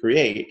that we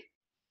create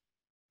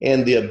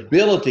and the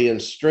ability and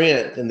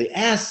strength and the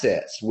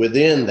assets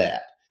within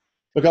that.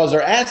 Because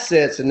our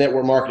assets in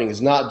network marketing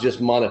is not just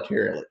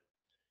monetarily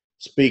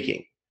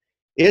speaking.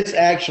 It's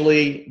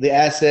actually the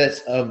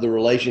assets of the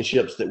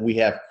relationships that we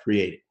have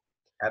created.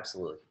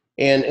 Absolutely.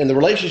 And the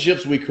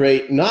relationships we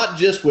create, not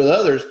just with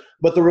others,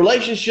 but the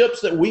relationships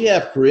that we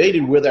have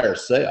created with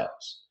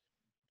ourselves.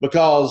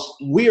 Because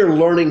we are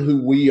learning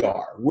who we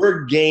are.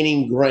 We're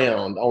gaining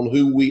ground on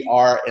who we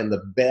are and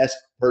the best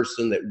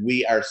person that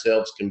we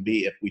ourselves can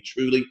be if we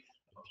truly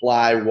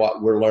apply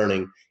what we're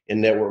learning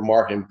in network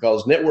marketing.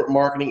 Because network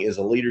marketing is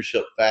a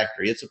leadership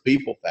factory. It's a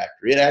people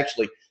factory. It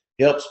actually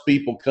helps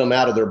people come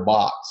out of their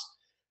box.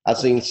 I've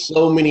seen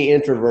so many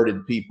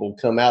introverted people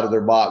come out of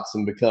their box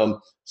and become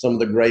some of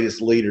the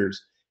greatest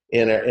leaders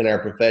in our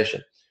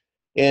profession.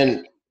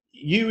 And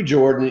you,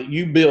 Jordan,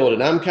 you build,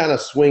 and I'm kind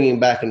of swinging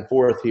back and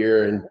forth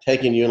here and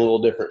taking you in a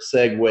little different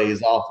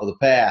segues off of the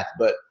path,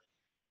 but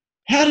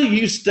how do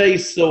you stay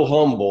so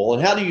humble,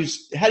 and how do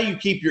you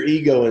keep your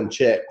ego in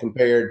check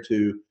compared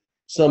to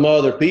some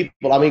other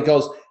people? I mean,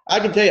 because I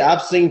can tell you,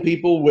 I've seen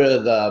people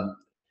with,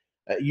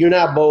 you and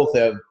I both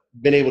have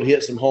been able to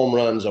hit some home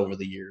runs over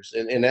the years,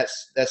 and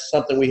that's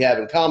something we have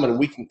in common, and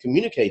we can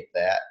communicate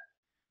that.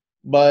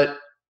 But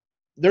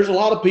there's a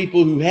lot of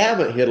people who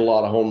haven't hit a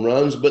lot of home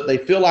runs, but they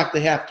feel like they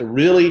have to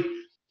really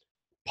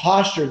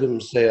posture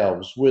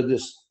themselves with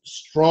this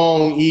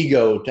strong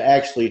ego to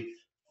actually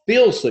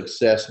feel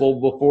successful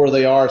before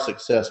they are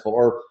successful,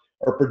 or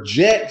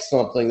project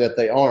something that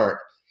they aren't.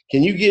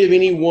 Can you give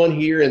anyone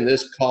here in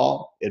this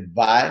call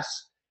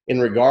advice in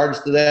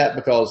regards to that?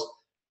 Because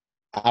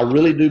I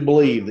really do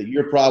believe that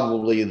you're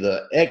probably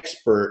the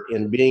expert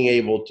in being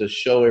able to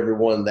show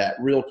everyone that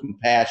real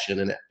compassion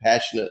and that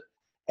passionate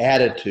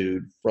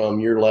attitude from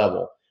your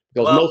level,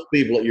 because most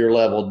people at your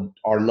level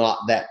are not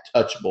that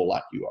touchable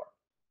like you are.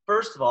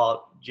 First of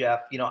all,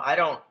 Jeff, I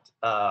don't,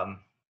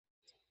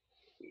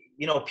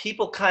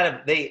 people kind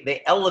of,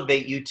 they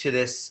elevate you to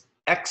this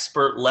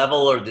expert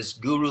level or this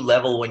guru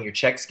level when your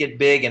checks get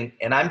big.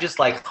 And I'm just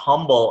like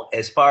humble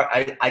as far,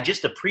 I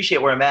just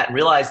appreciate where I'm at and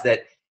realize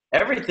that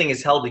everything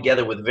is held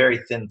together with very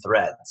thin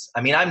threads.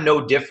 I mean, I'm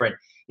no different.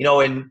 You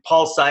know, in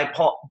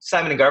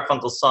Simon and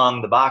Garfunkel's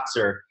song, The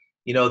Boxer,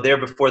 you know, there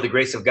before the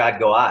grace of God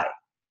go I.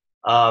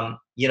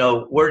 You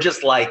know, we're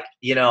just like,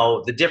 you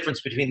know, the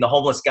difference between the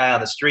homeless guy on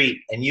the street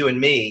and you and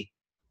me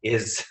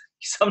is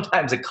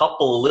sometimes a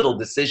couple of little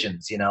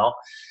decisions, you know?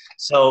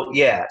 So,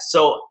 yeah.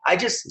 So I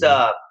just,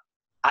 the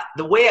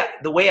way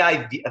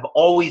I have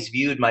always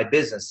viewed my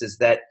business is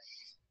that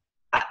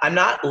I'm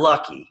not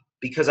lucky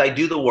because I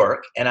do the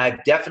work, and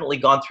I've definitely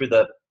gone through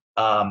the,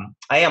 I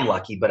am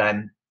lucky, but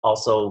I'm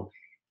also,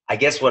 I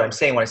guess what I'm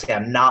saying when I say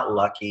I'm not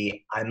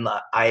lucky, I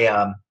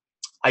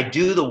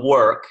do the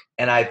work,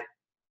 and I've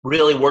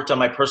really worked on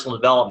my personal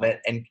development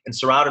and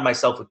surrounded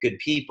myself with good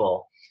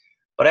people.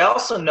 But I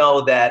also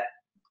know that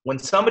when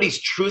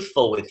somebody's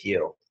truthful with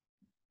you,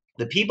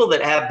 the people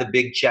that have the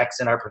big checks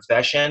in our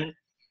profession,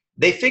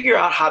 they figure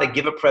out how to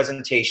give a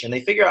presentation. They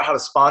figure out how to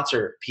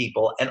sponsor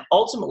people. And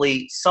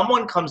ultimately,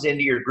 someone comes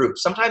into your group.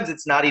 Sometimes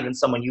it's not even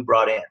someone you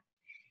brought in.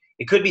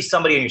 It could be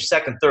somebody in your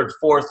second, third,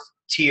 fourth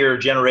tier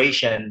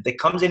generation that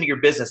comes into your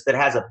business that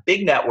has a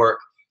big network,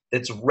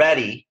 that's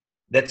ready,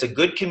 that's a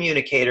good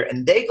communicator,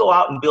 and they go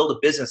out and build a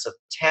business of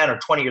 10 or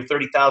 20 or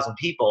 30,000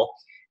 people.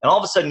 And all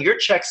of a sudden your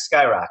checks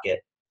skyrocket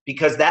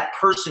because that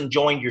person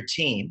joined your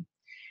team.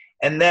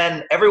 And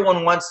then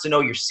everyone wants to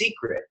know your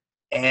secret.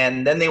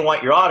 And then they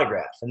want your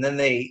autograph. And then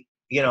they,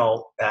 you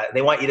know,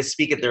 they want you to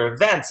speak at their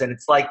events. And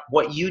it's like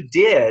what you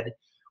did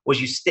was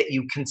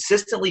you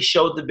consistently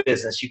showed the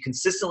business. You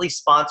consistently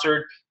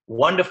sponsored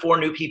 1 to 4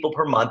 new people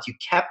per month. You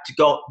kept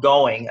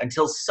going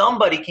until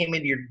somebody came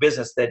into your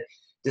business that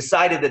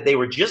decided that they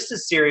were just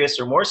as serious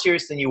or more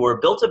serious than you were,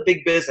 built a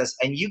big business,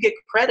 and you get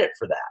credit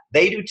for that.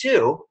 They do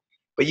too,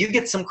 but you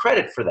get some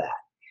credit for that.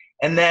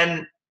 And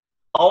then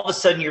all of a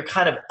sudden you're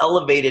kind of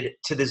elevated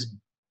to this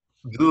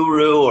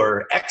guru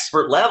or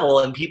expert level,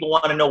 and people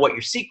want to know what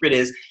your secret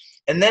is.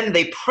 And then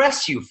they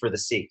press you for the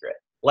secret.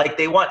 Like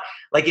they want,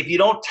 like if you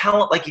don't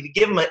tell, like if you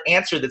give them an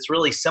answer that's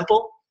really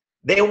simple,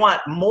 they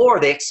want more.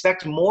 They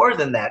expect more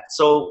than that.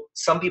 So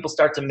some people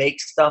start to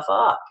make stuff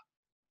up.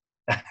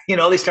 You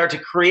know, they start to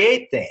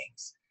create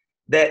things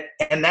that,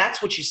 and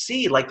that's what you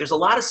see. Like there's a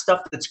lot of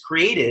stuff that's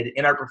created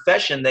in our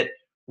profession that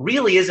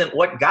really isn't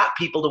what got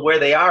people to where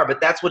they are, but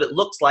that's what it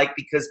looks like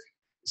because,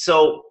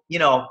 so, you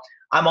know,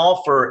 I'm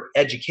all for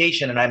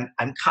education, and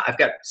I've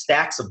got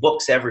stacks of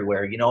books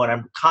everywhere, you know, and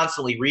I'm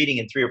constantly reading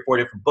in 3 or 4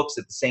 different books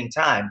at the same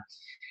time.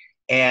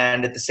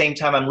 And at the same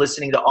time, I'm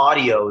listening to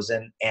audios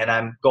and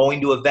I'm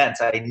going to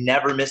events. I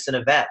never miss an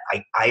event.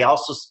 I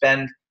also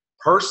spend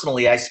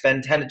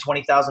 $10,000 to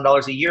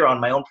 $20,000 a year on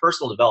my own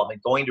personal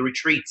development, going to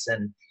retreats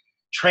and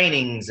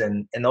trainings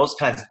and those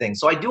kinds of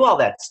things. So I do all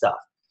that stuff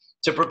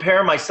to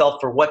prepare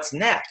myself for what's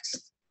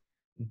next.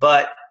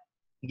 But,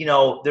 you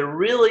know, there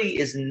really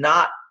is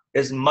not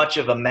as much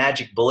of a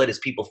magic bullet as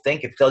people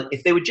think.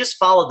 If they would just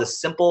follow the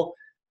simple,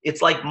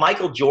 it's like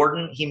Michael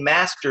Jordan, he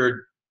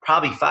mastered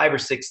probably 5 or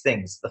 6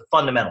 things, the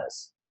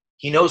fundamentals.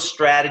 He knows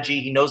strategy,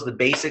 he knows the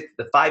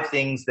 5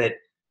 things that,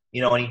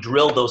 you know, and he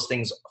drilled those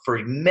things for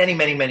many,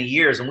 many, many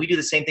years. And we do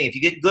the same thing. If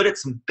you get good at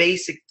some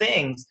basic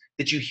things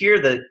that you hear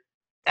the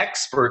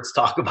experts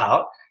talk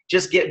about,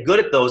 just get good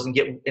at those and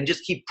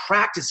just keep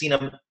practicing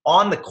them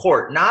on the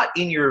court, not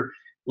in your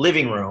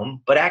living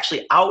room, but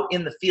actually out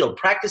in the field.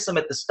 Practice them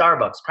at the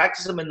Starbucks,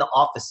 practice them in the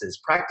offices,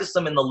 practice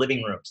them in the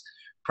living rooms,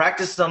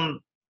 practice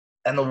them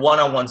in the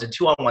one-on-ones and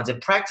two-on-ones,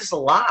 and practice a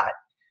lot.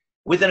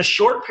 Within a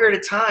short period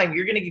of time,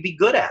 you're going to be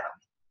good at them.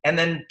 And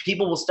then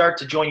people will start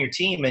to join your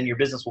team and your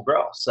business will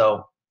grow.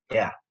 So,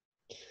 yeah.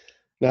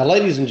 Now,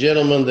 ladies and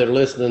gentlemen that are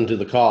listening to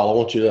the call, I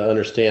want you to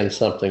understand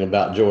something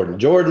about Jordan.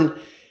 Jordan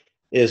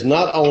is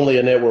not only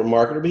a network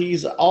marketer, but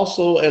he's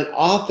also an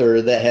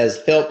author that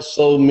has helped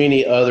so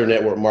many other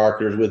network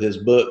marketers with his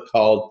book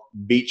called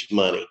Beach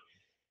Money.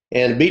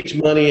 And Beach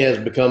Money has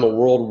become a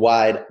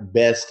worldwide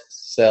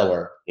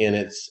bestseller in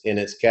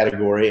its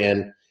category.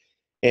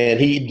 And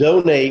he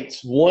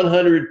donates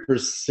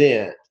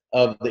 100%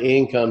 of the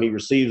income he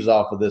receives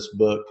off of this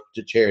book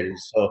to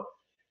charities. So,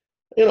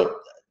 you know,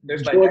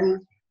 There's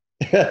Jordan,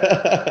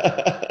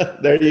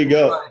 there you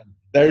go.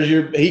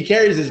 He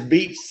carries his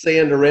beach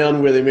sand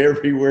around with him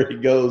everywhere he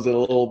goes in a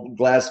little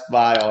glass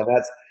vial.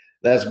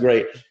 That's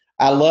great.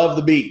 I love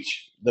the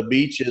beach. The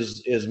beach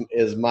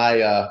is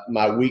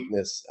my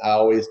weakness. I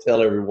always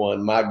tell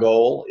everyone my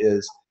goal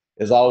is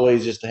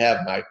always just to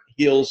have my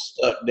heels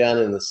stuck down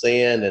in the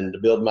sand and to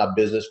build my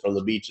business from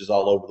the beaches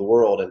all over the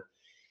world.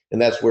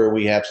 And that's where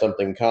we have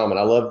something in common.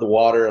 I love the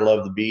water. I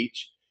love the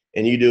beach,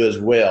 and you do as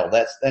well.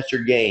 That's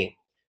your game.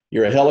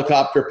 You're a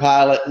helicopter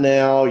pilot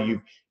now.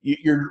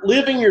 You're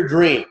living your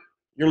dream.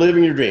 You're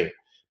living your dream.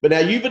 But now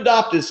you've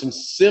adopted some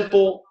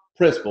simple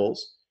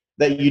principles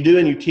that you do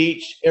and you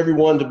teach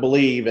everyone to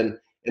believe, and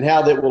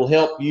how that will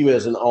help you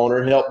as an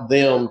owner, help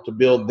them to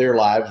build their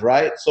lives,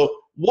 right? So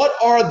what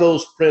are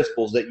those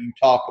principles that you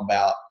talk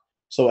about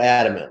so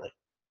adamantly?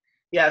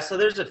 Yeah, so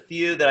there's a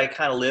few that I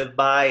kind of live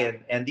by,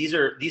 and these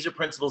are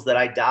principles that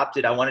I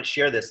adopted. I want to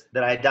share this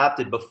that I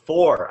adopted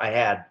before I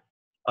had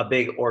a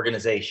big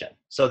organization.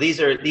 So these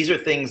are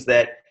things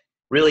that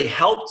really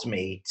helped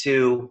me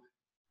to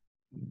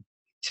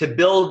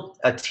build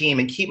a team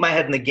and keep my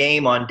head in the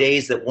game on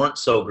days that weren't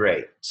so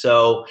great.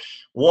 So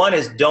one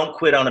is don't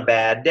quit on a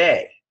bad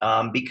day,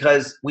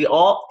 because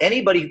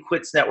anybody who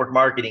quits network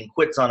marketing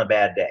quits on a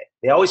bad day.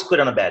 They always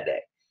quit on a bad day.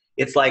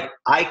 It's like,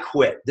 I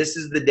quit. This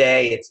is the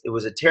day. It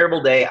was a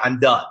terrible day. I'm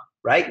done,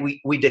 right?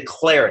 We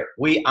declare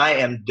it. I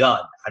am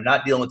done. I'm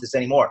not dealing with this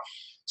anymore.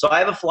 So I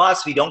have a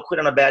philosophy, don't quit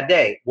on a bad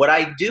day. What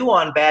I do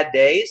on bad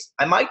days,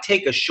 I might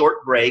take a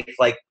short break,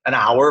 like an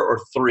hour or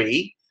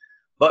 3.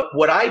 But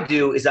what I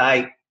do is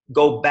I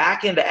go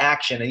back into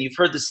action. And you've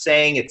heard the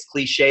saying, it's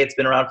cliche, it's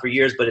been around for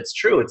years, but it's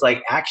true. It's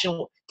like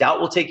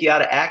doubt will take you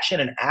out of action,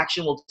 and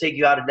action will take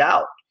you out of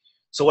doubt.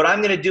 So what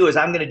I'm going to do is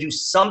I'm going to do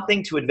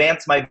something to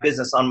advance my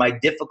business on my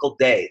difficult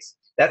days.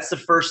 That's the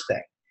first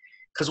thing.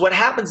 Because what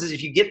happens is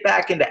if you get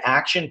back into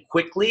action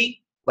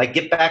quickly, like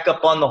get back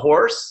up on the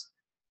horse,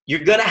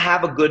 you're going to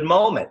have a good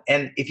moment.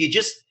 And if you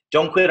just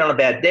don't quit on a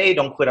bad day,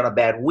 don't quit on a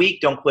bad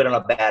week, don't quit on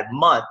a bad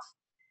month.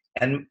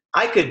 And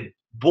I could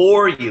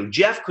bore you.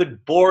 Jef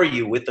could bore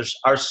you with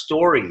our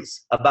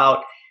stories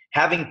about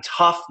having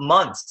tough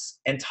months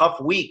and tough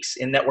weeks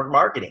in network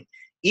marketing.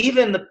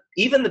 Even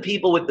the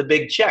people with the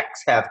big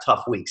checks have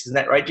tough weeks. Isn't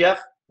that right, Jef?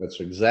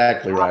 That's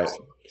exactly right.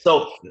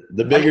 So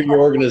the bigger your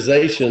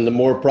organization, the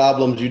more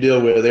problems you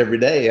deal with every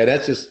day, and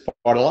that's just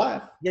part of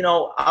life. You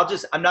know,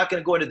 I'm not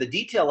going to go into the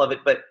detail of it,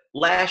 but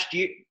last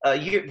year,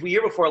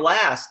 year before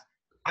last,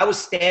 I was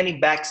standing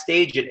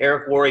backstage at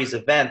Eric Worre's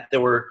event. There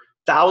were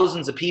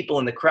thousands of people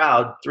in the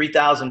crowd,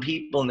 3,000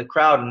 people in the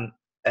crowd,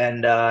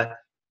 and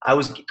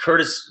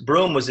Curtis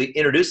Broom was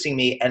introducing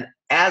me, and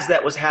as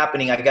that was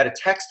happening, I got a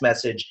text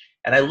message,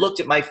 and I looked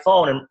at my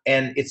phone,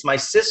 and it's my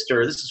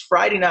sister. This is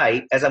Friday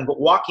night, as I'm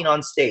walking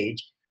on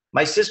stage.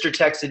 My sister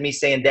texted me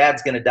saying,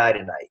 "Dad's going to die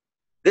tonight."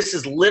 This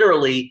is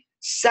literally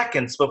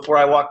seconds before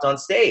I walked on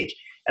stage,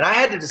 and I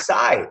had to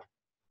decide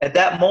at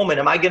that moment,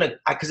 am I going to?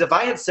 Because if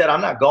I had said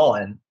I'm not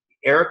going,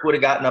 Eric would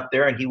have gotten up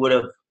there and he would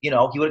have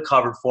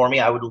covered for me.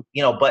 I would,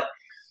 but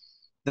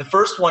the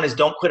first one is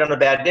don't quit on a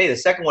bad day. The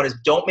second one is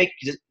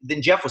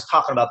then Jef was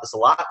talking about this a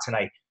lot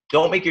tonight.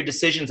 Don't make your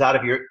decisions out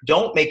of your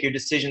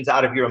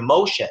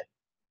emotion.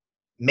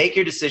 Make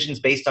your decisions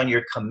based on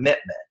your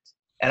commitment.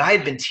 And I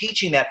had been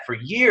teaching that for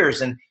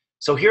years. And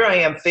so here I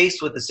am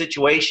faced with the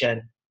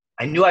situation.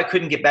 I knew I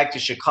couldn't get back to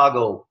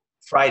Chicago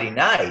Friday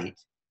night.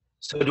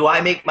 So do I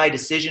make my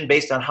decision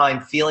based on how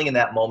I'm feeling in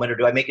that moment, or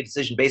do I make a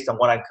decision based on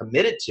what I'm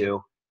committed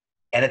to?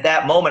 And at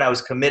that moment, I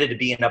was committed to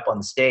being up on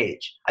the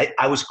stage.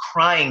 I was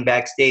crying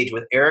backstage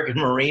with Eric and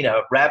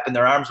Marina wrapping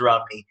their arms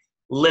around me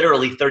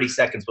literally 30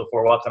 seconds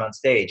before walking on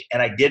stage.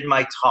 And I did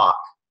my talk,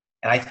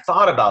 and I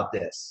thought about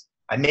this.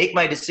 I make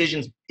my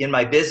decisions in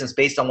my business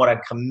based on what I'm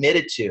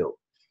committed to.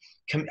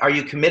 Are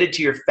you committed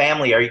to your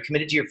family? Are you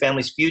committed to your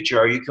family's future?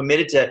 Are you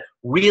committed to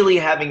really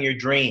having your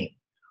dream?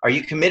 Are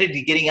you committed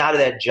to getting out of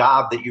that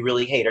job that you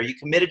really hate? Are you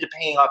committed to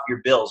paying off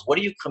your bills? What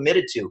are you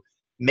committed to?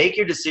 Make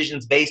your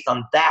decisions based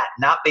on that,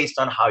 not based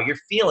on how you're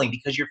feeling,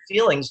 because your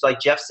feelings, like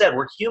Jef said,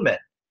 we're human.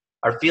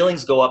 Our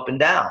feelings go up and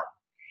down.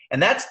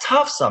 And that's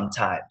tough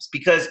sometimes,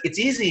 because it's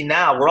easy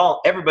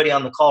now. Everybody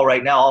on the call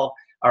right now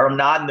are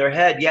nodding their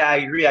head. Yeah, I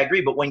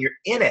agree. But when you're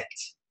in it,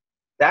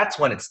 that's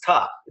when it's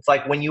tough. It's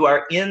like when you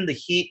are in the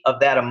heat of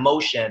that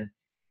emotion,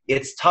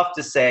 it's tough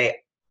to say,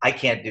 I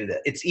can't do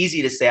that. It's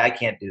easy to say, I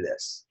can't do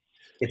this.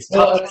 It's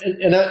tough.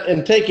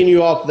 And taking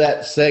you off that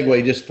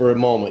segue just for a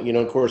moment,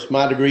 of course,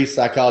 my degree is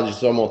psychology,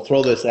 so I'm going to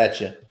throw this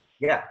at you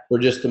for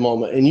just a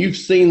moment. And you've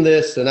seen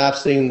this, and I've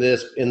seen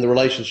this in the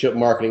relationship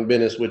marketing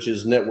business, which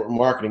is network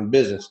marketing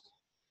business.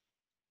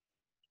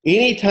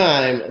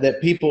 Anytime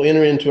that people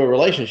enter into a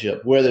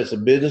relationship, whether it's a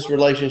business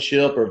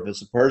relationship or if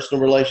it's a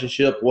personal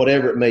relationship,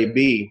 whatever it may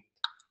be,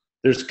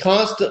 there's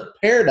constant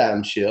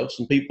paradigm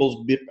shifts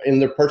in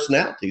their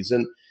personalities,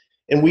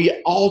 and we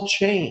all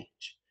change.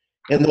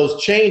 And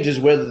those changes,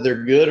 whether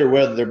they're good or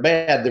whether they're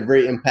bad, they're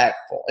very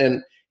impactful.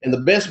 And the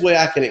best way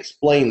I can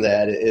explain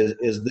that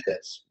is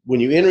this. When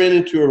you enter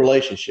into a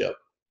relationship,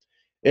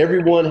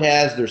 everyone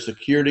has their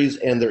securities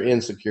and their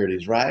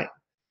insecurities, right?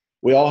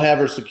 We all have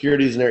our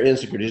securities and our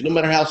insecurities. No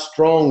matter how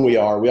strong we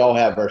are, we all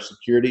have our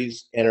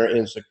securities and our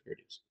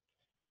insecurities.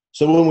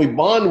 So when we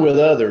bond with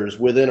others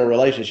within a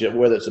relationship,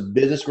 whether it's a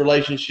business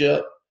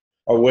relationship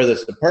or whether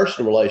it's a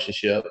personal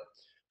relationship,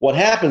 what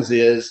happens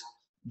is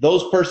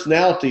those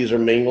personalities are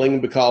mingling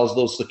because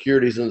those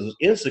securities and those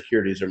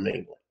insecurities are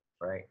mingling.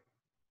 Right.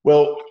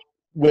 Well,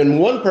 when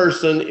one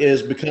person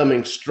is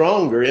becoming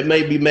stronger, it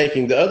may be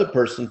making the other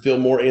person feel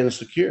more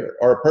insecure,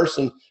 or a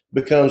person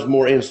becomes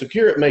more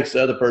insecure, it makes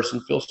the other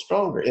person feel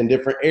stronger in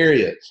different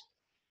areas.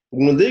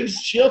 When these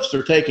shifts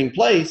are taking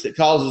place, it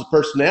causes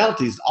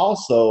personalities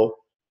also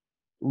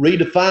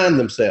redefine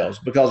themselves,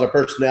 because our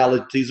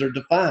personalities are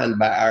defined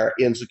by our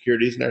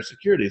insecurities and our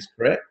securities,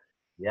 correct?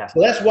 Yeah.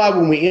 So that's why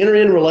when we enter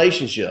in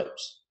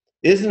relationships,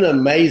 isn't it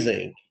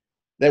amazing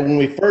that when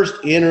we first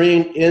enter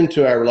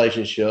into our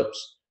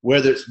relationships,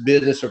 whether it's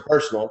business or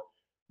personal,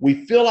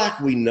 we feel like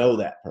we know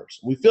that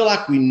person. We feel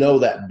like we know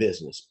that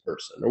business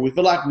person, or we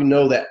feel like we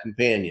know that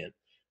companion,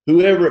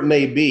 whoever it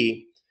may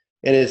be.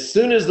 And as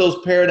soon as those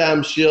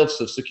paradigm shifts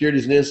of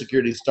securities and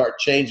insecurities start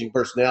changing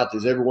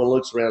personalities, everyone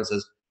looks around and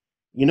says,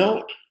 you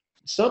know,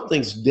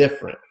 something's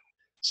different.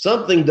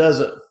 Something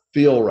doesn't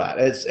feel right.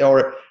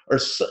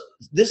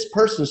 This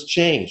person's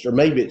changed, or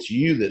maybe it's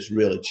you that's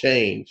really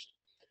changed.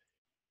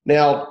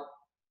 Now,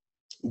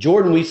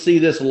 Jordan, we see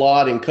this a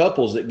lot in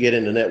couples that get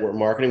into network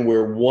marketing,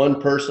 where one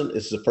person,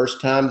 it's the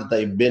first time that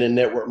they've been in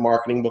network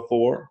marketing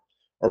before,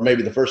 or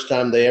maybe the first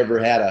time they ever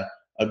had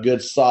a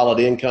good solid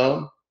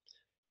income.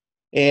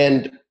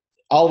 And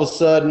all of a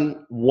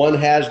sudden, one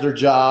has their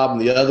job and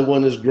the other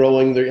one is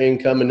growing their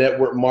income in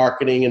network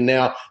marketing. And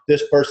now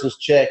this person's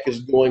check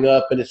is going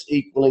up and it's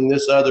equaling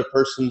this other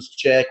person's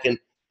check and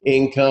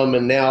income.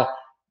 And now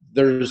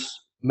there's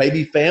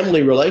maybe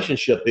family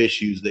relationship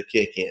issues that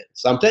kick in.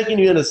 So I'm taking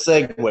you in a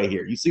segue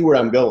here. You see where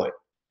I'm going?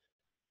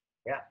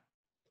 Yeah.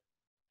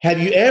 Have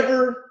you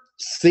ever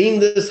seen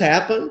this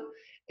happen?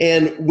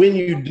 And when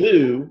you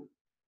do,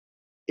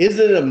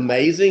 isn't it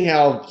amazing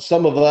how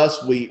some of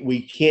us,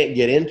 we can't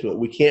get into it.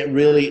 We can't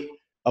really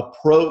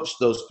approach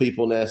those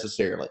people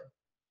necessarily.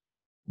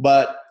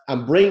 But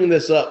I'm bringing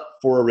this up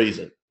for a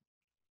reason.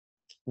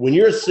 When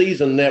you're a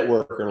seasoned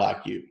networker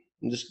like you,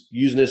 I'm just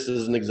using this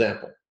as an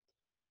example,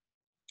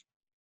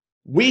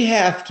 we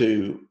have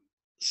to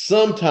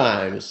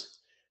sometimes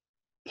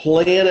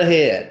plan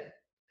ahead.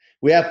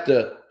 We have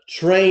to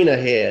train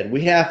ahead.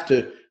 We have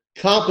to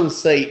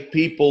compensate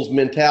people's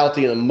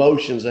mentality and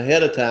emotions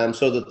ahead of time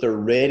so that they're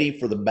ready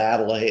for the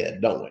battle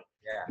ahead, don't we?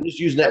 Yeah. I'm just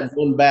using that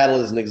one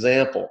battle as an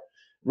example.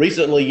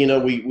 Recently,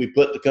 we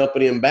put the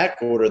company in back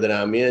order that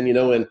I'm in,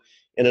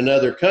 in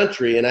another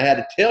country, and I had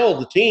to tell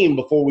the team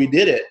before we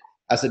did it.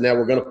 I said, now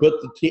we're going to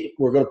put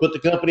the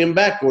company in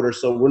back order,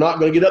 so we're not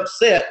going to get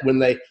upset when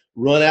they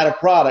run out of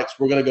products.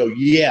 We're going to go,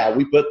 yeah,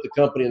 we put the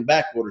company in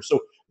back order. So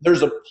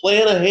there's a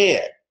plan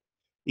ahead,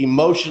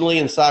 emotionally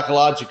and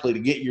psychologically, to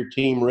get your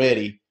team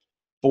ready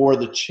for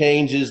the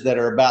changes that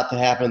are about to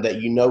happen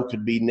that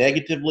could be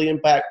negatively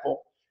impactful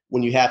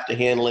when you have to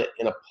handle it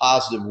in a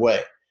positive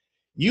way.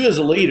 You as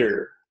a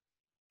leader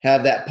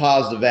have that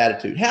positive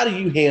attitude. How do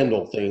you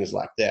handle things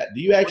like that?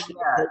 Do you actually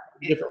approach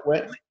it a different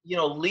way?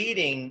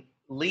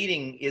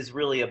 Leading is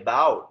really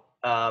about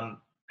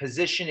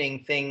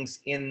positioning things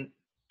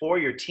for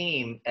your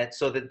team, and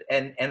so that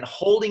and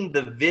holding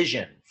the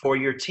vision for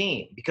your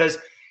team, because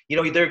there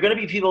are going to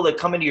be people that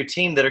come into your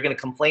team that are going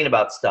to complain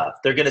about stuff.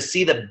 They're going to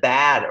see the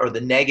bad or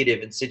the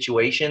negative in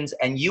situations,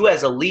 and you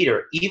as a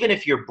leader, even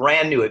if you're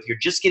brand new, if you're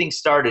just getting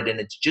started and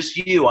it's just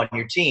you on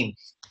your team,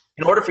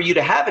 in order for you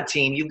to have a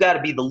team, you've got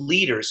to be the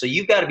leader. So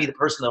you've got to be the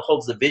person that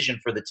holds the vision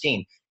for the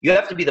team. You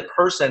have to be the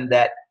person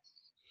that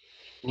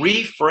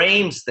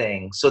reframes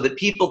things so that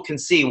people can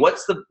see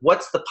what's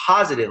the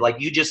positive.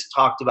 Like you just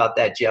talked about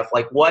that, Jeff.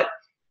 Like what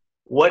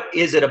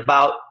is it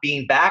about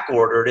being back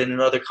ordered in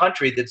another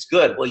country that's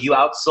good? Well, you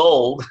guys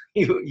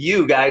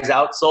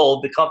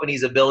outsold the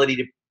company's ability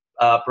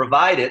to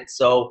provide it,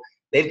 so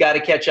they've got to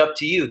catch up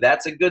to you.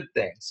 That's a good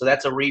thing. So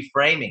that's a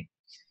reframing.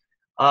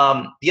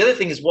 The other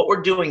thing is what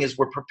we're doing is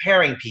we're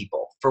preparing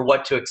people for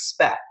what to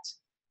expect.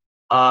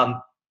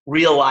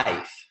 Real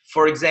life.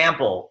 For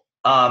example,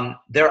 I'll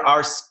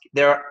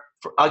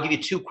give you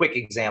two quick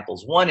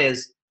examples. One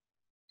is,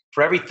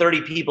 for every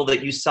 30 people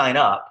that you sign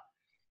up,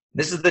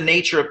 this is the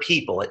nature of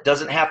people. It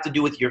doesn't have to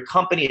do with your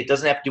company. It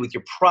doesn't have to do with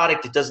your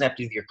product. It doesn't have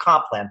to do with your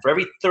comp plan. For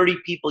every 30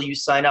 people you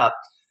sign up,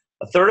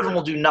 a third of them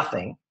will do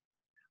nothing.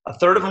 A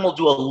third of them will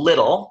do a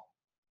little.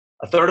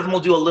 A third of them will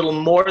do a little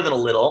more than a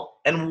little.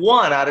 And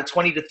 1 out of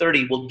 20 to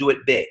 30 will do it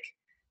big.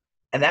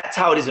 And that's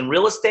how it is in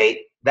real estate.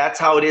 That's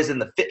how it is in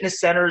the fitness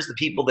centers, the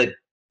people that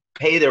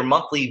pay their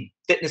monthly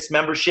fitness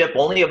membership.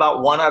 Only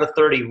about 1 out of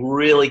 30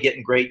 really get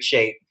in great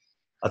shape.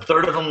 A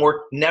third of them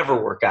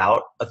never work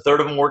out. A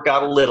third of them work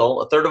out a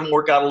little. A third of them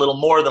work out a little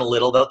more than a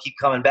little. They'll keep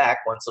coming back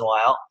once in a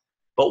while.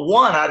 But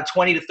 1 out of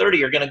 20 to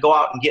 30 are going to go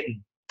out and get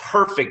in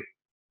perfect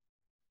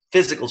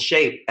physical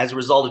shape as a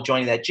result of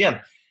joining that gym.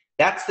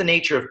 That's the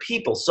nature of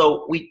people.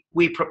 So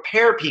we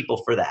prepare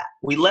people for that.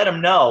 We let them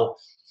know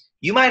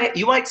you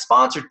might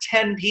sponsor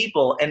 10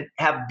 people and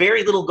have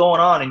very little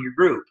going on in your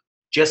group.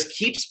 Just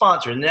keep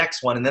sponsoring the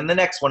next one, and then the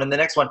next one, and the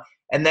next one.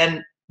 And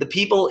then the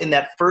people in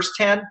that first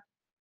 10,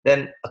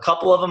 then a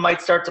couple of them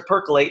might start to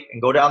percolate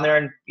and go down there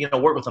and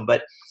work with them.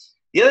 But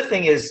the other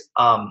thing is,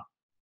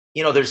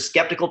 there's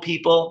skeptical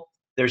people,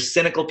 there's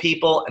cynical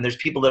people, and there's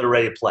people that are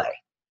ready to play.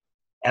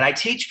 And I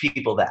teach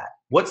people that.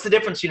 What's the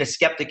difference between a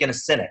skeptic and a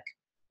cynic?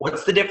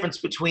 What's the difference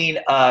between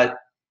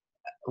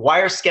why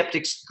are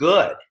skeptics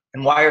good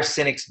and why are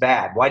cynics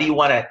bad? Why do you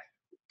want to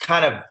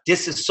kind of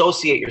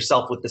disassociate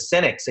yourself with the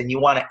cynics and you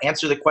want to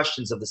answer the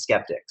questions of the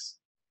skeptics?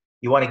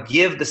 You want to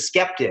give the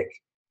skeptic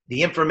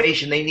the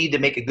information they need to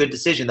make a good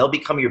decision. They'll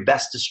become your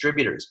best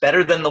distributors,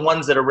 better than the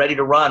ones that are ready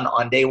to run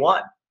on day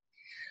one.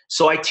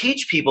 So I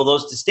teach people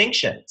those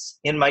distinctions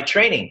in my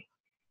training.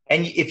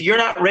 And if you're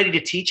not ready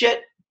to teach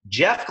it,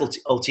 Jeff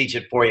will teach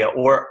it for you,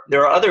 or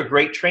there are other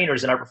great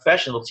trainers in our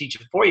profession that'll teach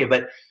it for you.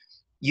 But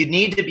you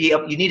need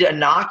to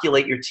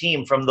inoculate your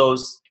team from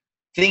those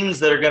things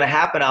that are going to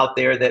happen out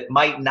there that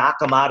might knock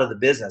them out of the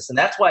business. And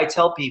that's why I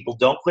tell people,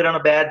 don't quit on a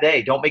bad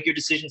day. Don't make your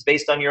decisions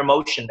based on your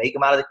emotion. Make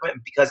them out of the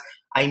commitment, because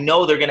I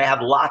know they're going to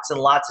have lots and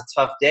lots of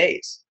tough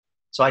days.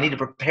 So I need to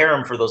prepare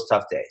them for those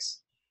tough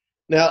days.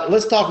 Now,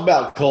 let's talk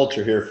about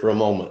culture here for a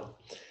moment,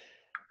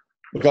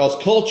 because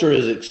culture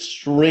is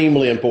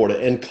extremely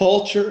important. And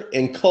culture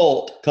and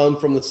cult come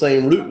from the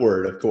same root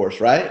word, of course,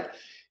 right?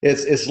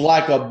 It's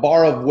like a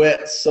bar of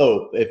wet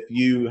soap. If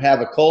you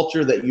have a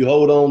culture that you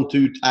hold on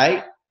too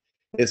tight,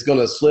 it's going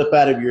to slip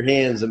out of your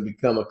hands and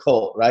become a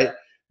cult, right?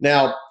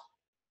 Now,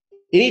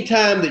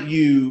 anytime that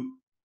you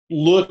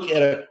look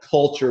at a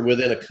culture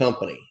within a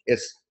company,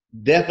 it's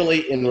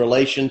definitely in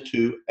relation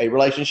to a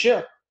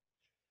relationship.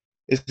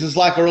 It's just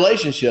like a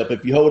relationship.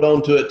 If you hold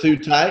on to it too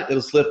tight,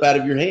 it'll slip out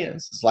of your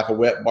hands. It's like a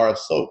wet bar of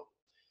soap.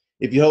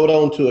 If you hold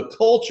on to a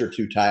culture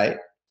too tight,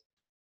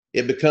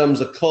 it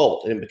becomes a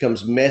cult, and it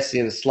becomes messy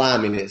and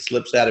slimy, and it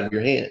slips out of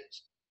your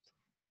hands.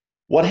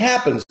 What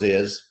happens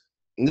is,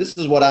 and this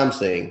is what I'm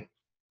saying,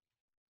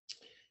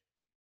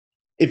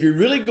 if you're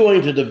really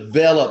going to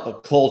develop a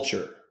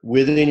culture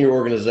within your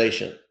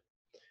organization,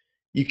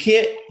 you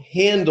can't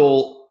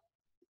handle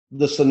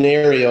the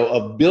scenario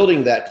of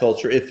building that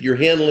culture if you're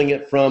handling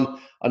it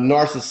from a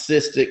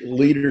narcissistic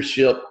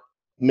leadership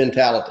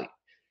mentality.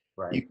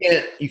 Right.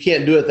 You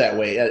can't do it that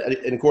way.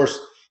 And of course,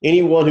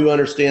 anyone who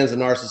understands the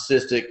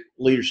narcissistic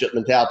leadership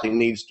mentality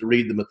needs to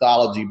read the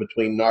mythology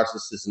between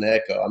Narcissus and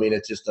Echo. I mean,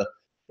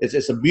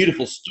 it's a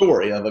beautiful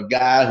story of a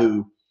guy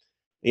who,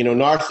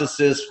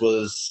 Narcissus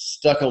was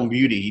stuck on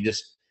beauty. It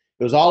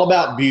was all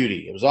about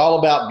beauty. It was all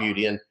about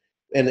beauty. And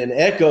then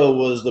Echo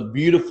was the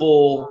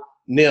beautiful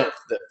nymph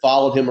that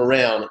followed him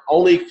around,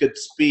 only could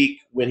speak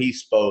when he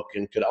spoke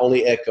and could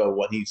only echo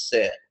what he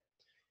said.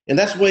 And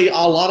that's the way a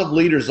lot of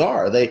leaders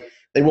are. They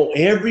want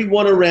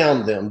everyone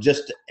around them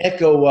just to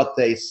echo what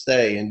they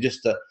say and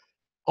just to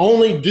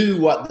only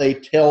do what they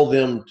tell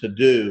them to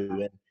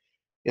do.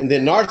 And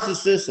then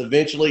Narcissus,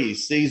 eventually he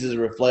sees his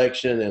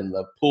reflection in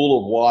the pool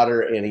of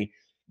water, and he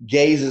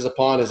gazes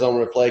upon his own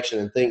reflection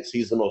and thinks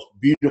he's the most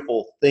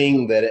beautiful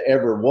thing that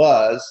ever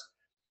was.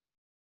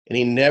 And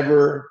he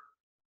never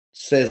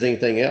says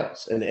anything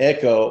else. And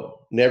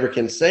Echo never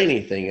can say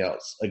anything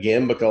else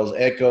again, because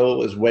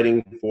Echo is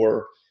waiting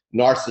for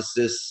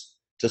Narcissus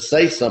to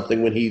say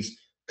something when he's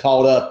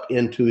caught up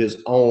into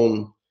his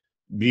own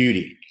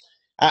beauty.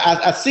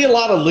 I see a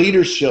lot of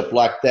leadership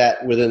like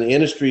that within the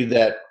industry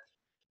that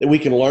we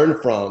can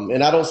learn from.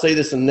 And I don't say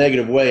this in a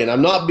negative way, and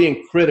I'm not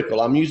being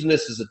critical. I'm using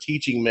this as a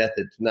teaching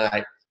method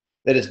tonight,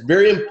 that it's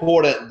very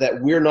important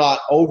that we're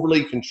not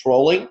overly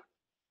controlling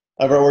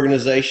of our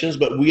organizations,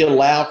 but we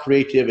allow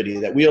creativity,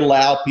 that we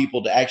allow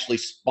people to actually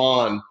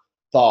spawn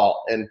thought,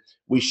 and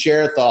we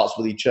share thoughts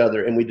with each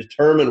other, and we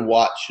determine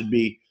what should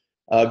be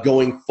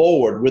going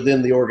forward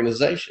within the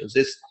organizations.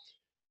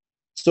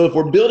 So if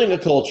we're building a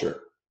culture,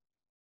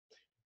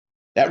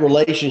 that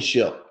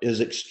relationship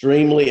is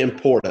extremely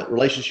important.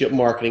 Relationship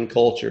marketing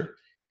culture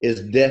is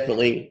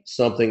definitely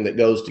something that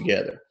goes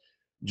together.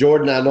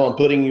 Jordan, I know I'm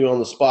putting you on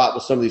the spot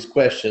with some of these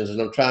questions,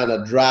 and I'm trying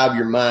to drive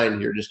your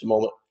mind here just a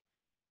moment.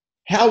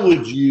 How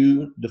would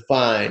you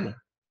define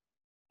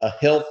a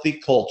healthy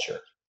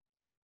culture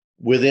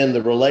within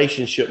the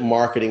relationship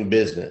marketing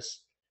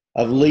business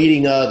of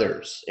leading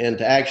others and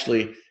to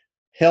actually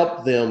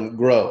help them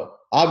grow?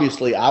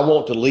 Obviously, I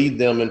want to lead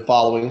them in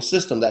following a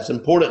system. That's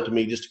important to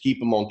me, just to keep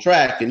them on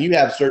track. And you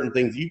have certain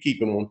things you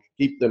keep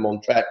them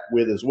on track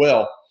with as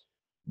well.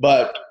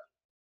 But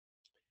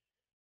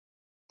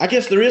I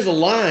guess there is a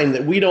line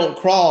that we don't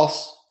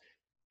cross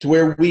to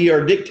where we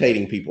are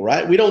dictating people,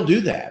 right? We don't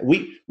do that.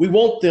 We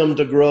want them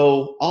to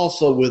grow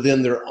also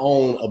within their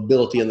own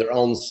ability and their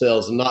own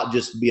selves, and not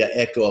just be an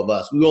echo of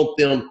us. We want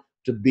them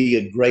to be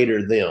a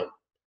greater them,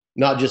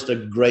 not just a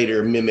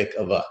greater mimic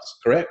of us,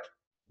 correct?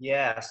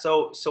 Yeah,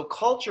 so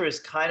culture is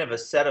kind of a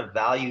set of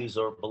values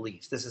or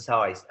beliefs. This is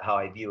how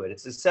I view it.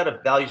 It's a set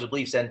of values or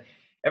beliefs, and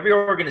every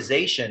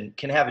organization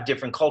can have a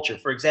different culture.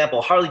 For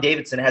example, Harley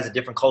Davidson has a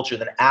different culture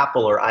than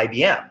Apple or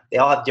IBM. They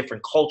all have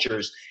different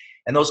cultures,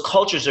 and those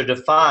cultures are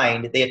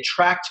defined. They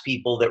attract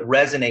people that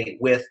resonate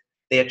with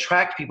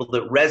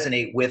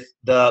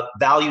the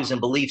values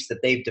and beliefs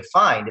that they've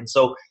defined.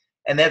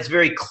 And that's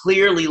very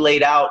clearly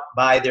laid out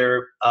by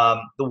their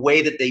the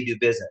way that they do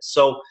business.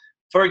 So,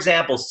 for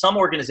example, some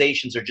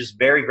organizations are just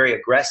very, very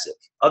aggressive.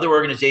 Other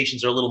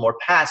organizations are a little more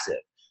passive.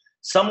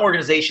 Some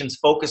organizations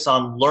focus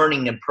on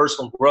learning and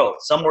personal growth.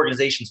 Some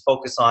organizations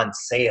focus on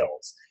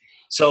sales.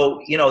 So,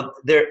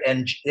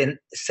 in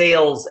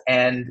sales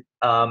and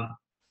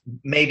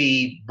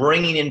maybe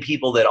bringing in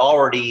people that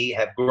already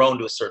have grown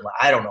to a certain level.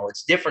 I don't know.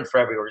 It's different for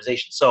every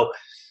organization. So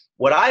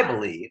what I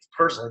believe,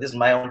 personally, this is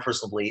my own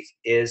personal belief,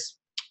 is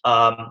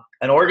an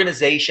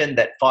organization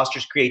that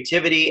fosters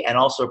creativity and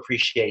also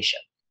appreciation.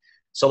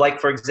 So,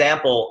 like, for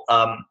example,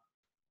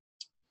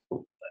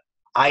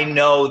 I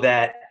know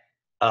that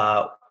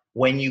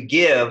when you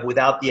give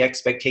without the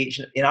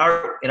expectation. In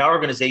our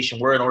organization,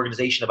 we're an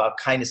organization about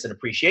kindness and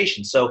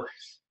appreciation. So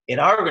in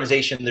our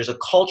organization, there's a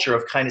culture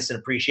of kindness and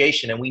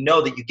appreciation, and we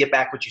know that you get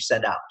back what you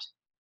send out.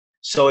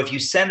 So if you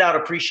send out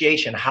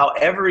appreciation,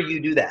 however you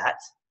do that,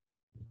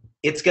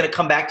 it's going to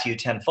come back to you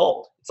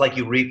tenfold. It's like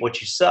you reap what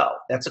you sow.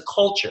 That's a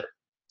culture.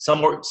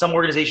 Some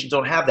organizations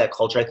don't have that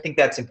culture. I think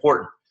that's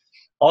important.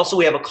 Also,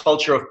 we have a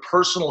culture of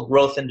personal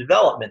growth and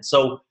development.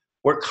 So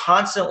we're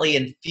constantly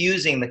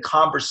infusing the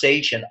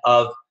conversation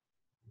of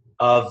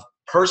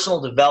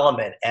personal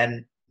development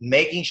and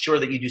making sure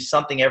that you do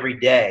something every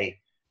day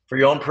for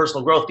your own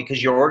personal growth,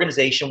 because your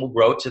organization will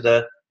grow to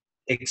the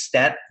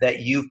extent that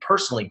you've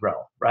personally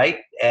grown, right?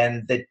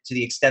 And that to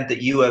the extent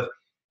that you have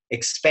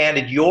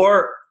expanded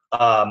your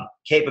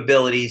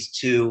capabilities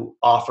to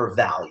offer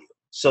value.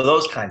 So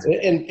those kinds of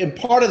things. And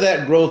part of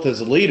that growth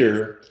as a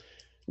leader,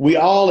 we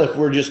all, if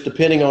we're just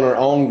depending on our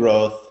own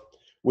growth,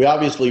 we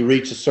obviously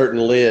reach a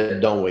certain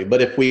lid, don't we?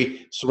 But if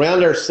we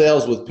surround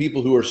ourselves with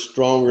people who are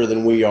stronger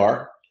than we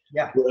are,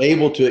 we're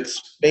able to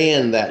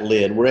expand that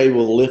lid. We're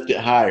able to lift it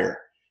higher.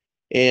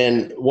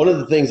 And one of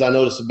the things I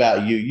notice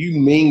about you, you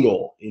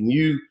mingle and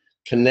you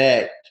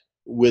connect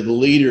with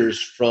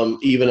leaders from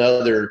even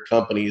other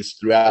companies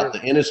throughout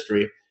the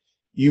industry.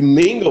 You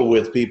mingle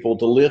with people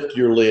to lift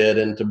your lid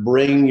and to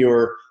bring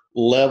your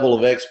level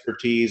of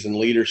expertise and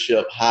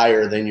leadership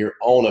higher than your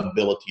own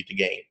ability to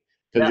gain,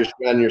 because you're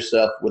surrounding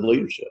yourself with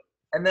leadership.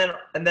 And then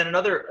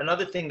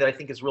another thing that I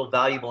think is real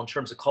valuable in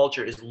terms of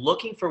culture is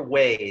looking for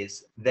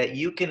ways that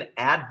you can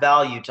add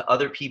value to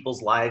other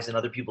people's lives and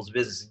other people's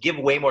businesses, give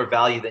way more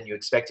value than you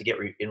expect to get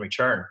in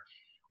return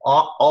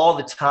all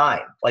the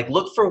time. Like,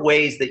 look for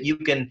ways that you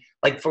can,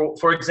 like,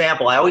 for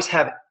example, I always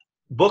have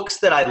books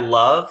that I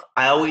love.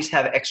 I always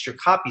have extra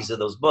copies of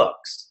those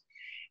books.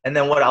 And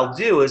then what I'll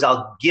do is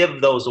I'll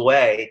give those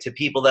away to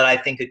people that I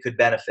think it could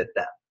benefit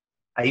them.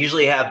 I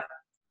usually have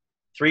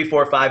 3,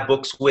 4, 5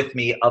 books with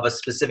me of a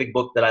specific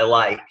book that I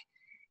like.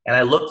 And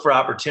I look for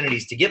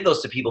opportunities to give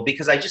those to people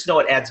because I just know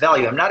it adds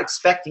value. I'm not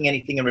expecting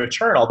anything in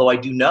return, although I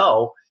do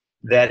know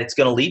that it's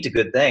going to lead to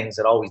good things.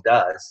 It always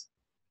does.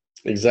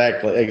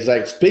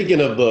 Exactly.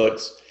 Speaking of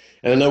books,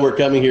 and I know we're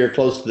coming here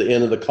close to the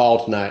end of the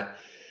call tonight,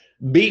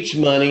 Beach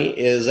Money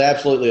is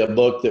absolutely a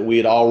book that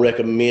we'd all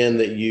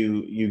recommend that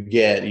you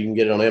get. You can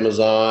get it on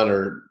Amazon,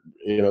 or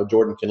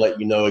Jordan can let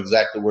you know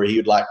exactly where he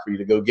would like for you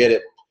to go get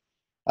it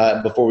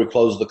before we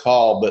close the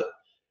call. But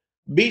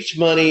Beach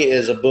Money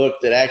is a book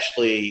that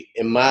actually,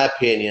 in my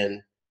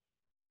opinion,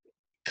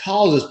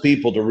 causes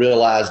people to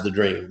realize the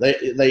dream.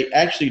 They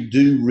actually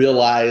do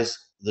realize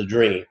the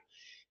dream.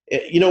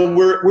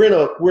 We're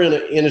in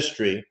an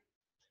industry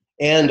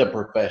and a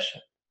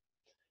profession.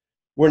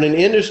 We're in an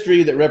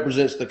industry that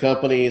represents the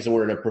companies, and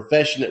we're in a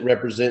profession that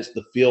represents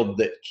the field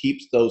that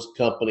keeps those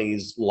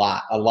companies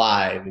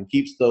alive and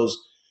keeps those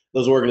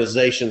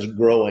organizations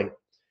growing.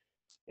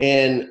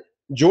 And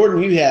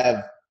Jordan, you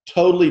have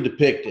totally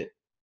depicted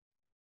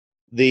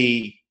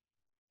the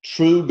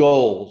true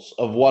goals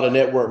of what a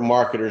network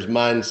marketer's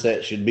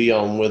mindset should be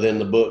on within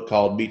the book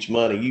called Beach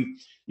Money.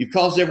 You've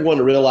caused everyone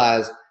to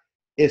realize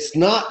it's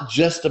not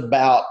just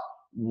about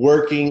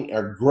working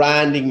or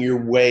grinding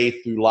your way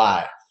through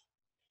life.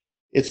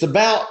 It's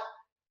about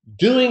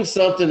doing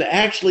something to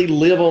actually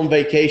live on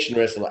vacation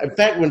the rest of life. In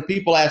fact, when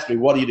people ask me,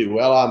 what do you do?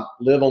 Well, I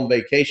live on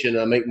vacation.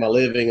 I make my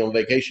living on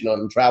vacation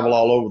and travel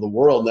all over the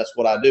world. And that's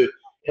what I do.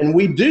 And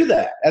we do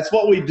that. That's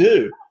what we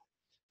do.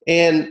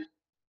 And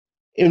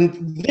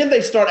then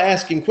they start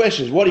asking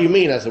questions. What do you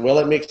mean? I said, well,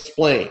 let me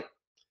explain.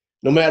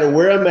 No matter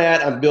where I'm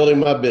at, I'm building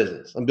my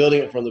business. I'm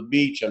building it from the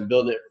beach. I'm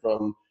building it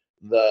from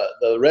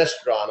the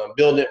restaurant. I'm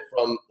building it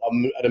from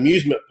an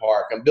amusement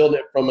park. I'm building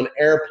it from an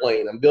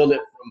airplane. I'm building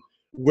it from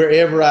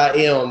wherever I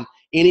am,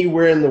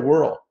 anywhere in the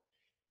world.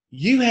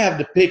 You have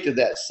depicted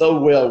that so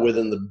well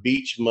within the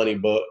Beach Money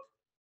book.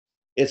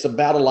 It's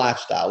about a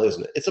lifestyle,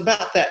 isn't it? It's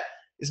about that.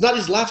 It's not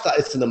just lifestyle.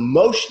 It's an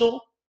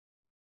emotional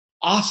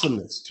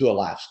awesomeness to a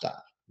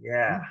lifestyle.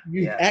 Yeah.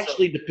 You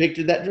actually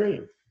depicted that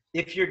dream.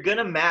 If you're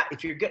gonna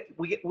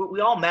we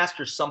all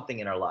master something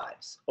in our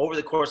lives over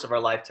the course of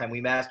our lifetime.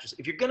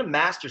 If you're gonna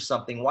master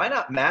something, why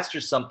not master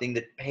something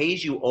that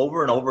pays you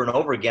over and over and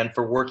over again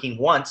for working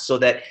once, so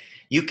that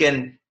you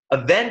can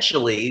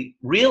eventually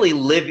really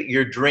live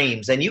your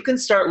dreams, and you can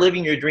start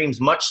living your dreams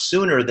much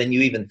sooner than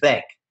you even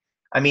think.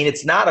 I mean,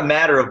 it's not a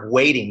matter of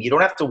waiting. You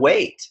don't have to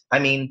wait. I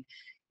mean,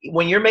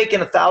 when you're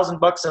making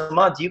 $1,000 a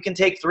month, you can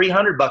take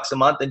 $300 a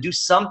month and do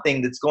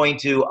something that's going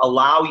to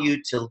allow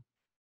you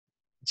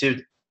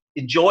to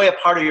enjoy a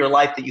part of your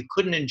life that you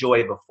couldn't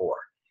enjoy before.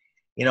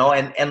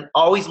 And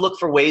always look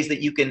for ways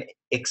that you can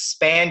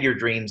expand your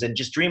dreams and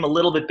just dream a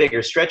little bit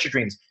bigger, stretch your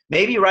dreams.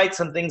 Maybe write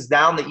some things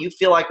down that you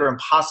feel like are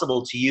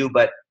impossible to you,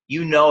 but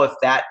if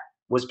that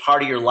was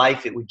part of your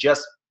life, it would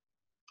just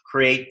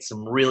create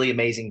some really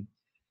amazing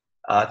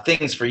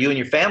things for you and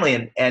your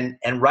family,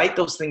 and write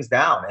those things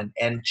down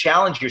and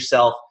challenge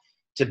yourself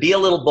to be a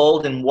little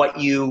bold in what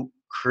you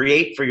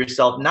create for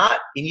yourself. And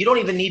you don't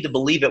even need to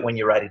believe it when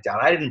you write it down.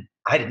 I didn't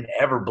I didn't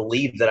ever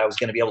believe that I was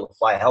going to be able to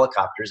fly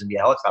helicopters and be a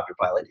helicopter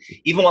pilot.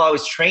 Even while I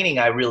was training,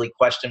 I really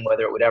questioned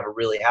whether it would ever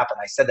really happen.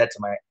 I said that to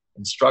my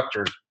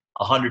instructor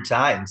 100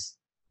 times.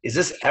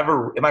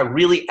 Am I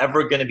really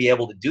ever going to be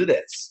able to do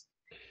this?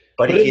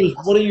 But it was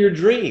one of your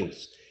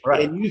dreams.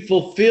 Right. And you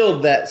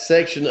fulfilled that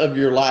section of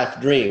your life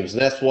dreams.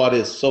 And that's what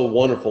is so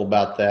wonderful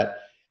about that.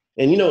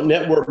 And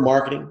network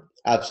marketing,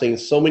 I've seen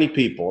so many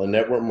people in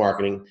network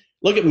marketing.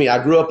 Look at me.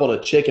 I grew up on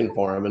a chicken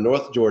farm in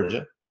North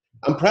Georgia.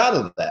 I'm proud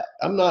of that.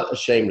 I'm not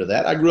ashamed of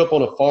that. I grew up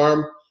on a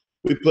farm.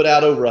 We put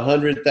out over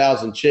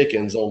 100,000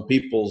 chickens on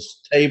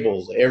people's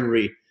tables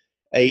every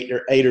 8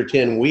 or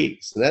 10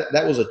 weeks. And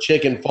that was a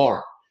chicken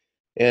farm.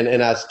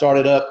 And I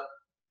started up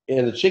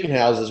in the chicken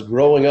houses,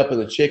 growing up in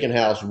the chicken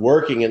house,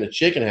 working in the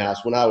chicken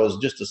house when I was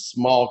just a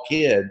small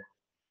kid.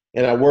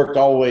 And I worked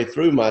all the way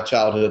through my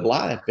childhood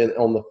life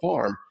on the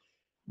farm.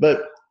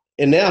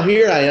 And now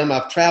here I am.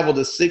 I've traveled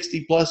to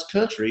 60 plus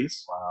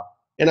countries. Wow.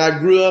 And I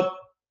grew up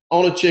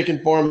on a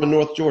chicken farm in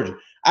North Georgia.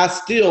 I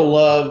still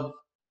love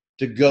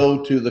to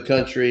go to the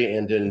country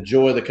and to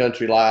enjoy the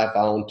country life.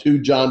 I own 2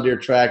 John Deere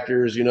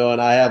tractors, and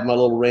I have my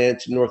little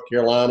ranch in North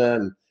Carolina.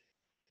 And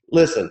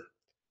listen,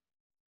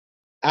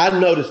 I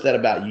noticed that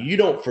about you. You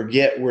don't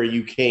forget where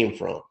you came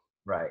from.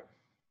 Right.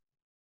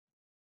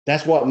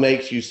 That's what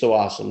makes you so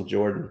awesome,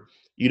 Jordan.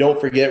 You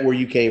don't forget where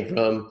you came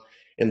from.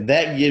 And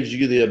that gives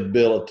you the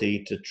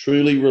ability to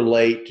truly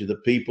relate to the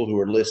people who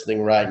are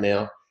listening right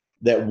now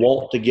that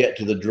want to get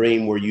to the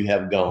dream where you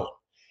have gone.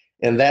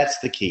 And that's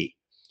the key.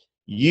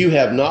 You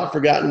have not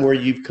forgotten where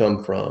you've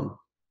come from.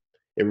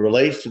 It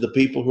relates to the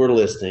people who are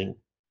listening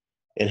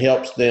and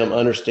helps them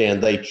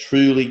understand they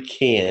truly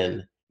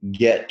can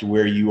get to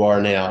where you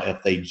are now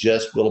if they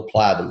just will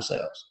apply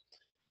themselves.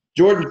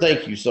 Jordan,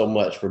 thank you so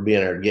much for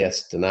being our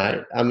guest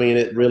tonight. I mean,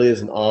 it really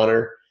is an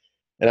honor.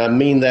 And I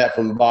mean that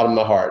from the bottom of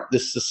my heart.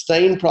 This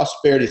sustained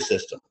prosperity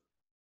system,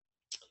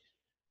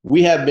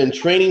 we have been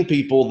training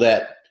people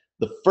that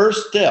the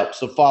first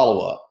steps of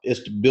follow-up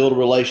is to build a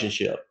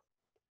relationship.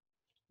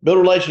 Build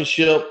a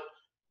relationship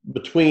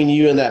between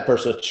you and that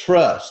person.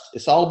 Trust.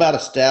 It's all about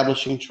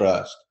establishing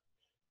trust.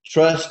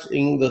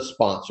 Trusting the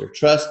sponsor,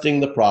 trusting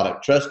the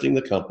product, trusting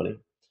the company.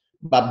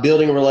 By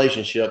building a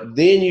relationship,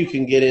 then you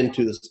can get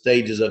into the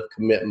stages of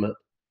commitment,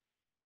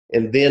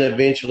 and then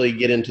eventually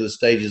get into the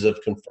stages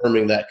of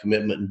confirming that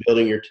commitment and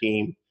building your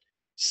team.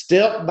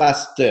 Step by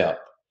step,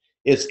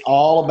 it's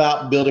all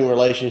about building a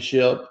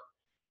relationship,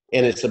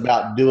 and it's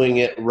about doing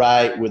it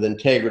right with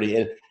integrity.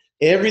 And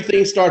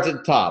everything starts at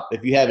the top.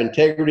 If you have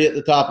integrity at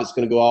the top, it's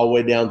going to go all the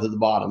way down to the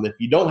bottom. If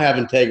you don't have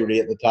integrity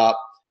at the top,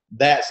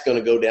 that's going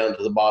to go down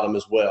to the bottom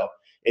as well.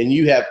 And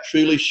you have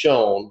truly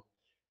shown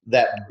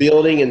that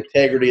building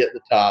integrity at the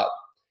top,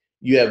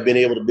 you have been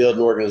able to build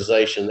an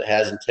organization that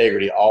has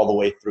integrity all the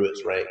way through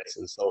its ranks.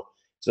 And so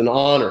it's an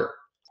honor,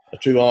 a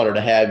true honor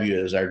to have you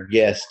as our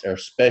guest, our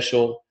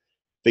special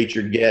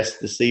featured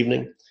guest this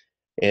evening.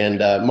 And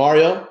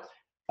Mario,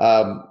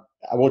 I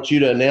want you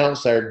to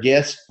announce our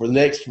guest for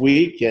next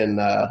week, and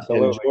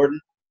Jordan,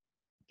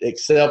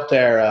 accept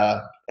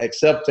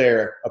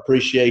our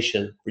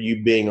appreciation for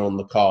you being on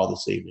the call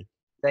this evening.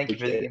 Thank you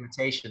for the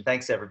invitation.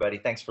 Thanks, everybody.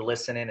 Thanks for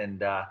listening,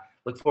 and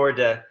look forward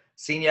to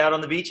seeing you out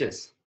on the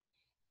beaches.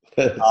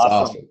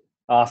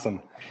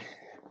 Awesome.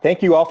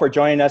 Thank you all for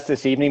joining us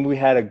this evening. We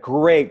had a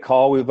great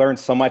call. We learned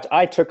so much.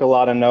 I took a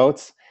lot of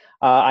notes.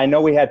 I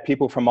know we had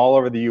people from all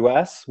over the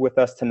U.S. with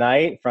us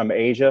tonight, from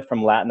Asia,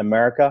 from Latin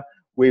America.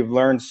 We've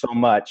learned so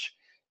much.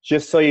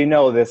 Just so you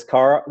know, this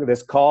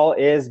call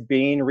is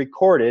being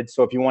recorded.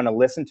 So if you want to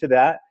listen to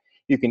that,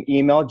 you can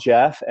email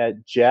Jef at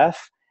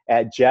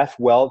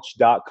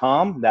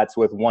jefwelch.com. That's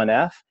with 1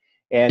 F.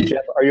 And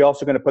Jef, are you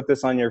also going to put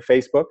this on your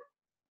Facebook?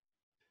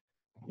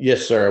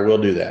 Yes, sir. We'll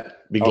do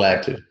that. Be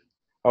glad to.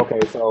 Okay,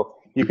 so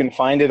you can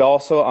find it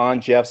also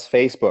on Jef's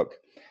Facebook.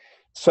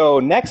 So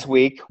next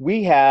week,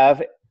 we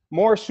have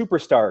more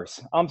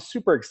superstars. I'm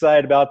super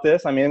excited about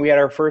this. I mean, we had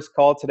our first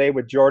call today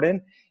with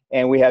Jordan,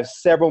 and we have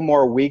several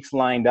more weeks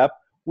lined up.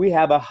 We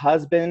have a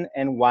husband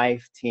and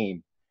wife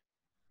team,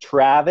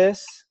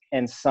 Travis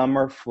and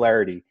Summer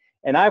Flaherty.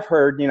 And I've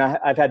heard,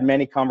 I've had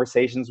many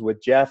conversations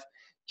with Jef.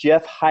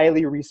 Jef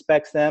highly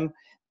respects them.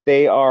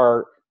 They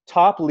are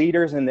top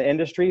leaders in the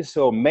industry.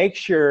 So make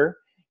sure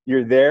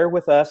you're there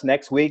with us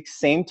next week,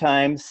 same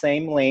time,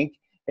 same link,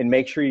 and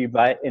make sure you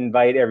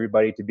invite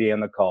everybody to be on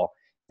the call.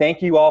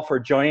 Thank you all for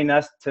joining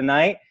us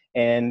tonight,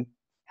 and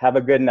have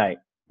a good night.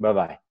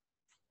 Bye-bye.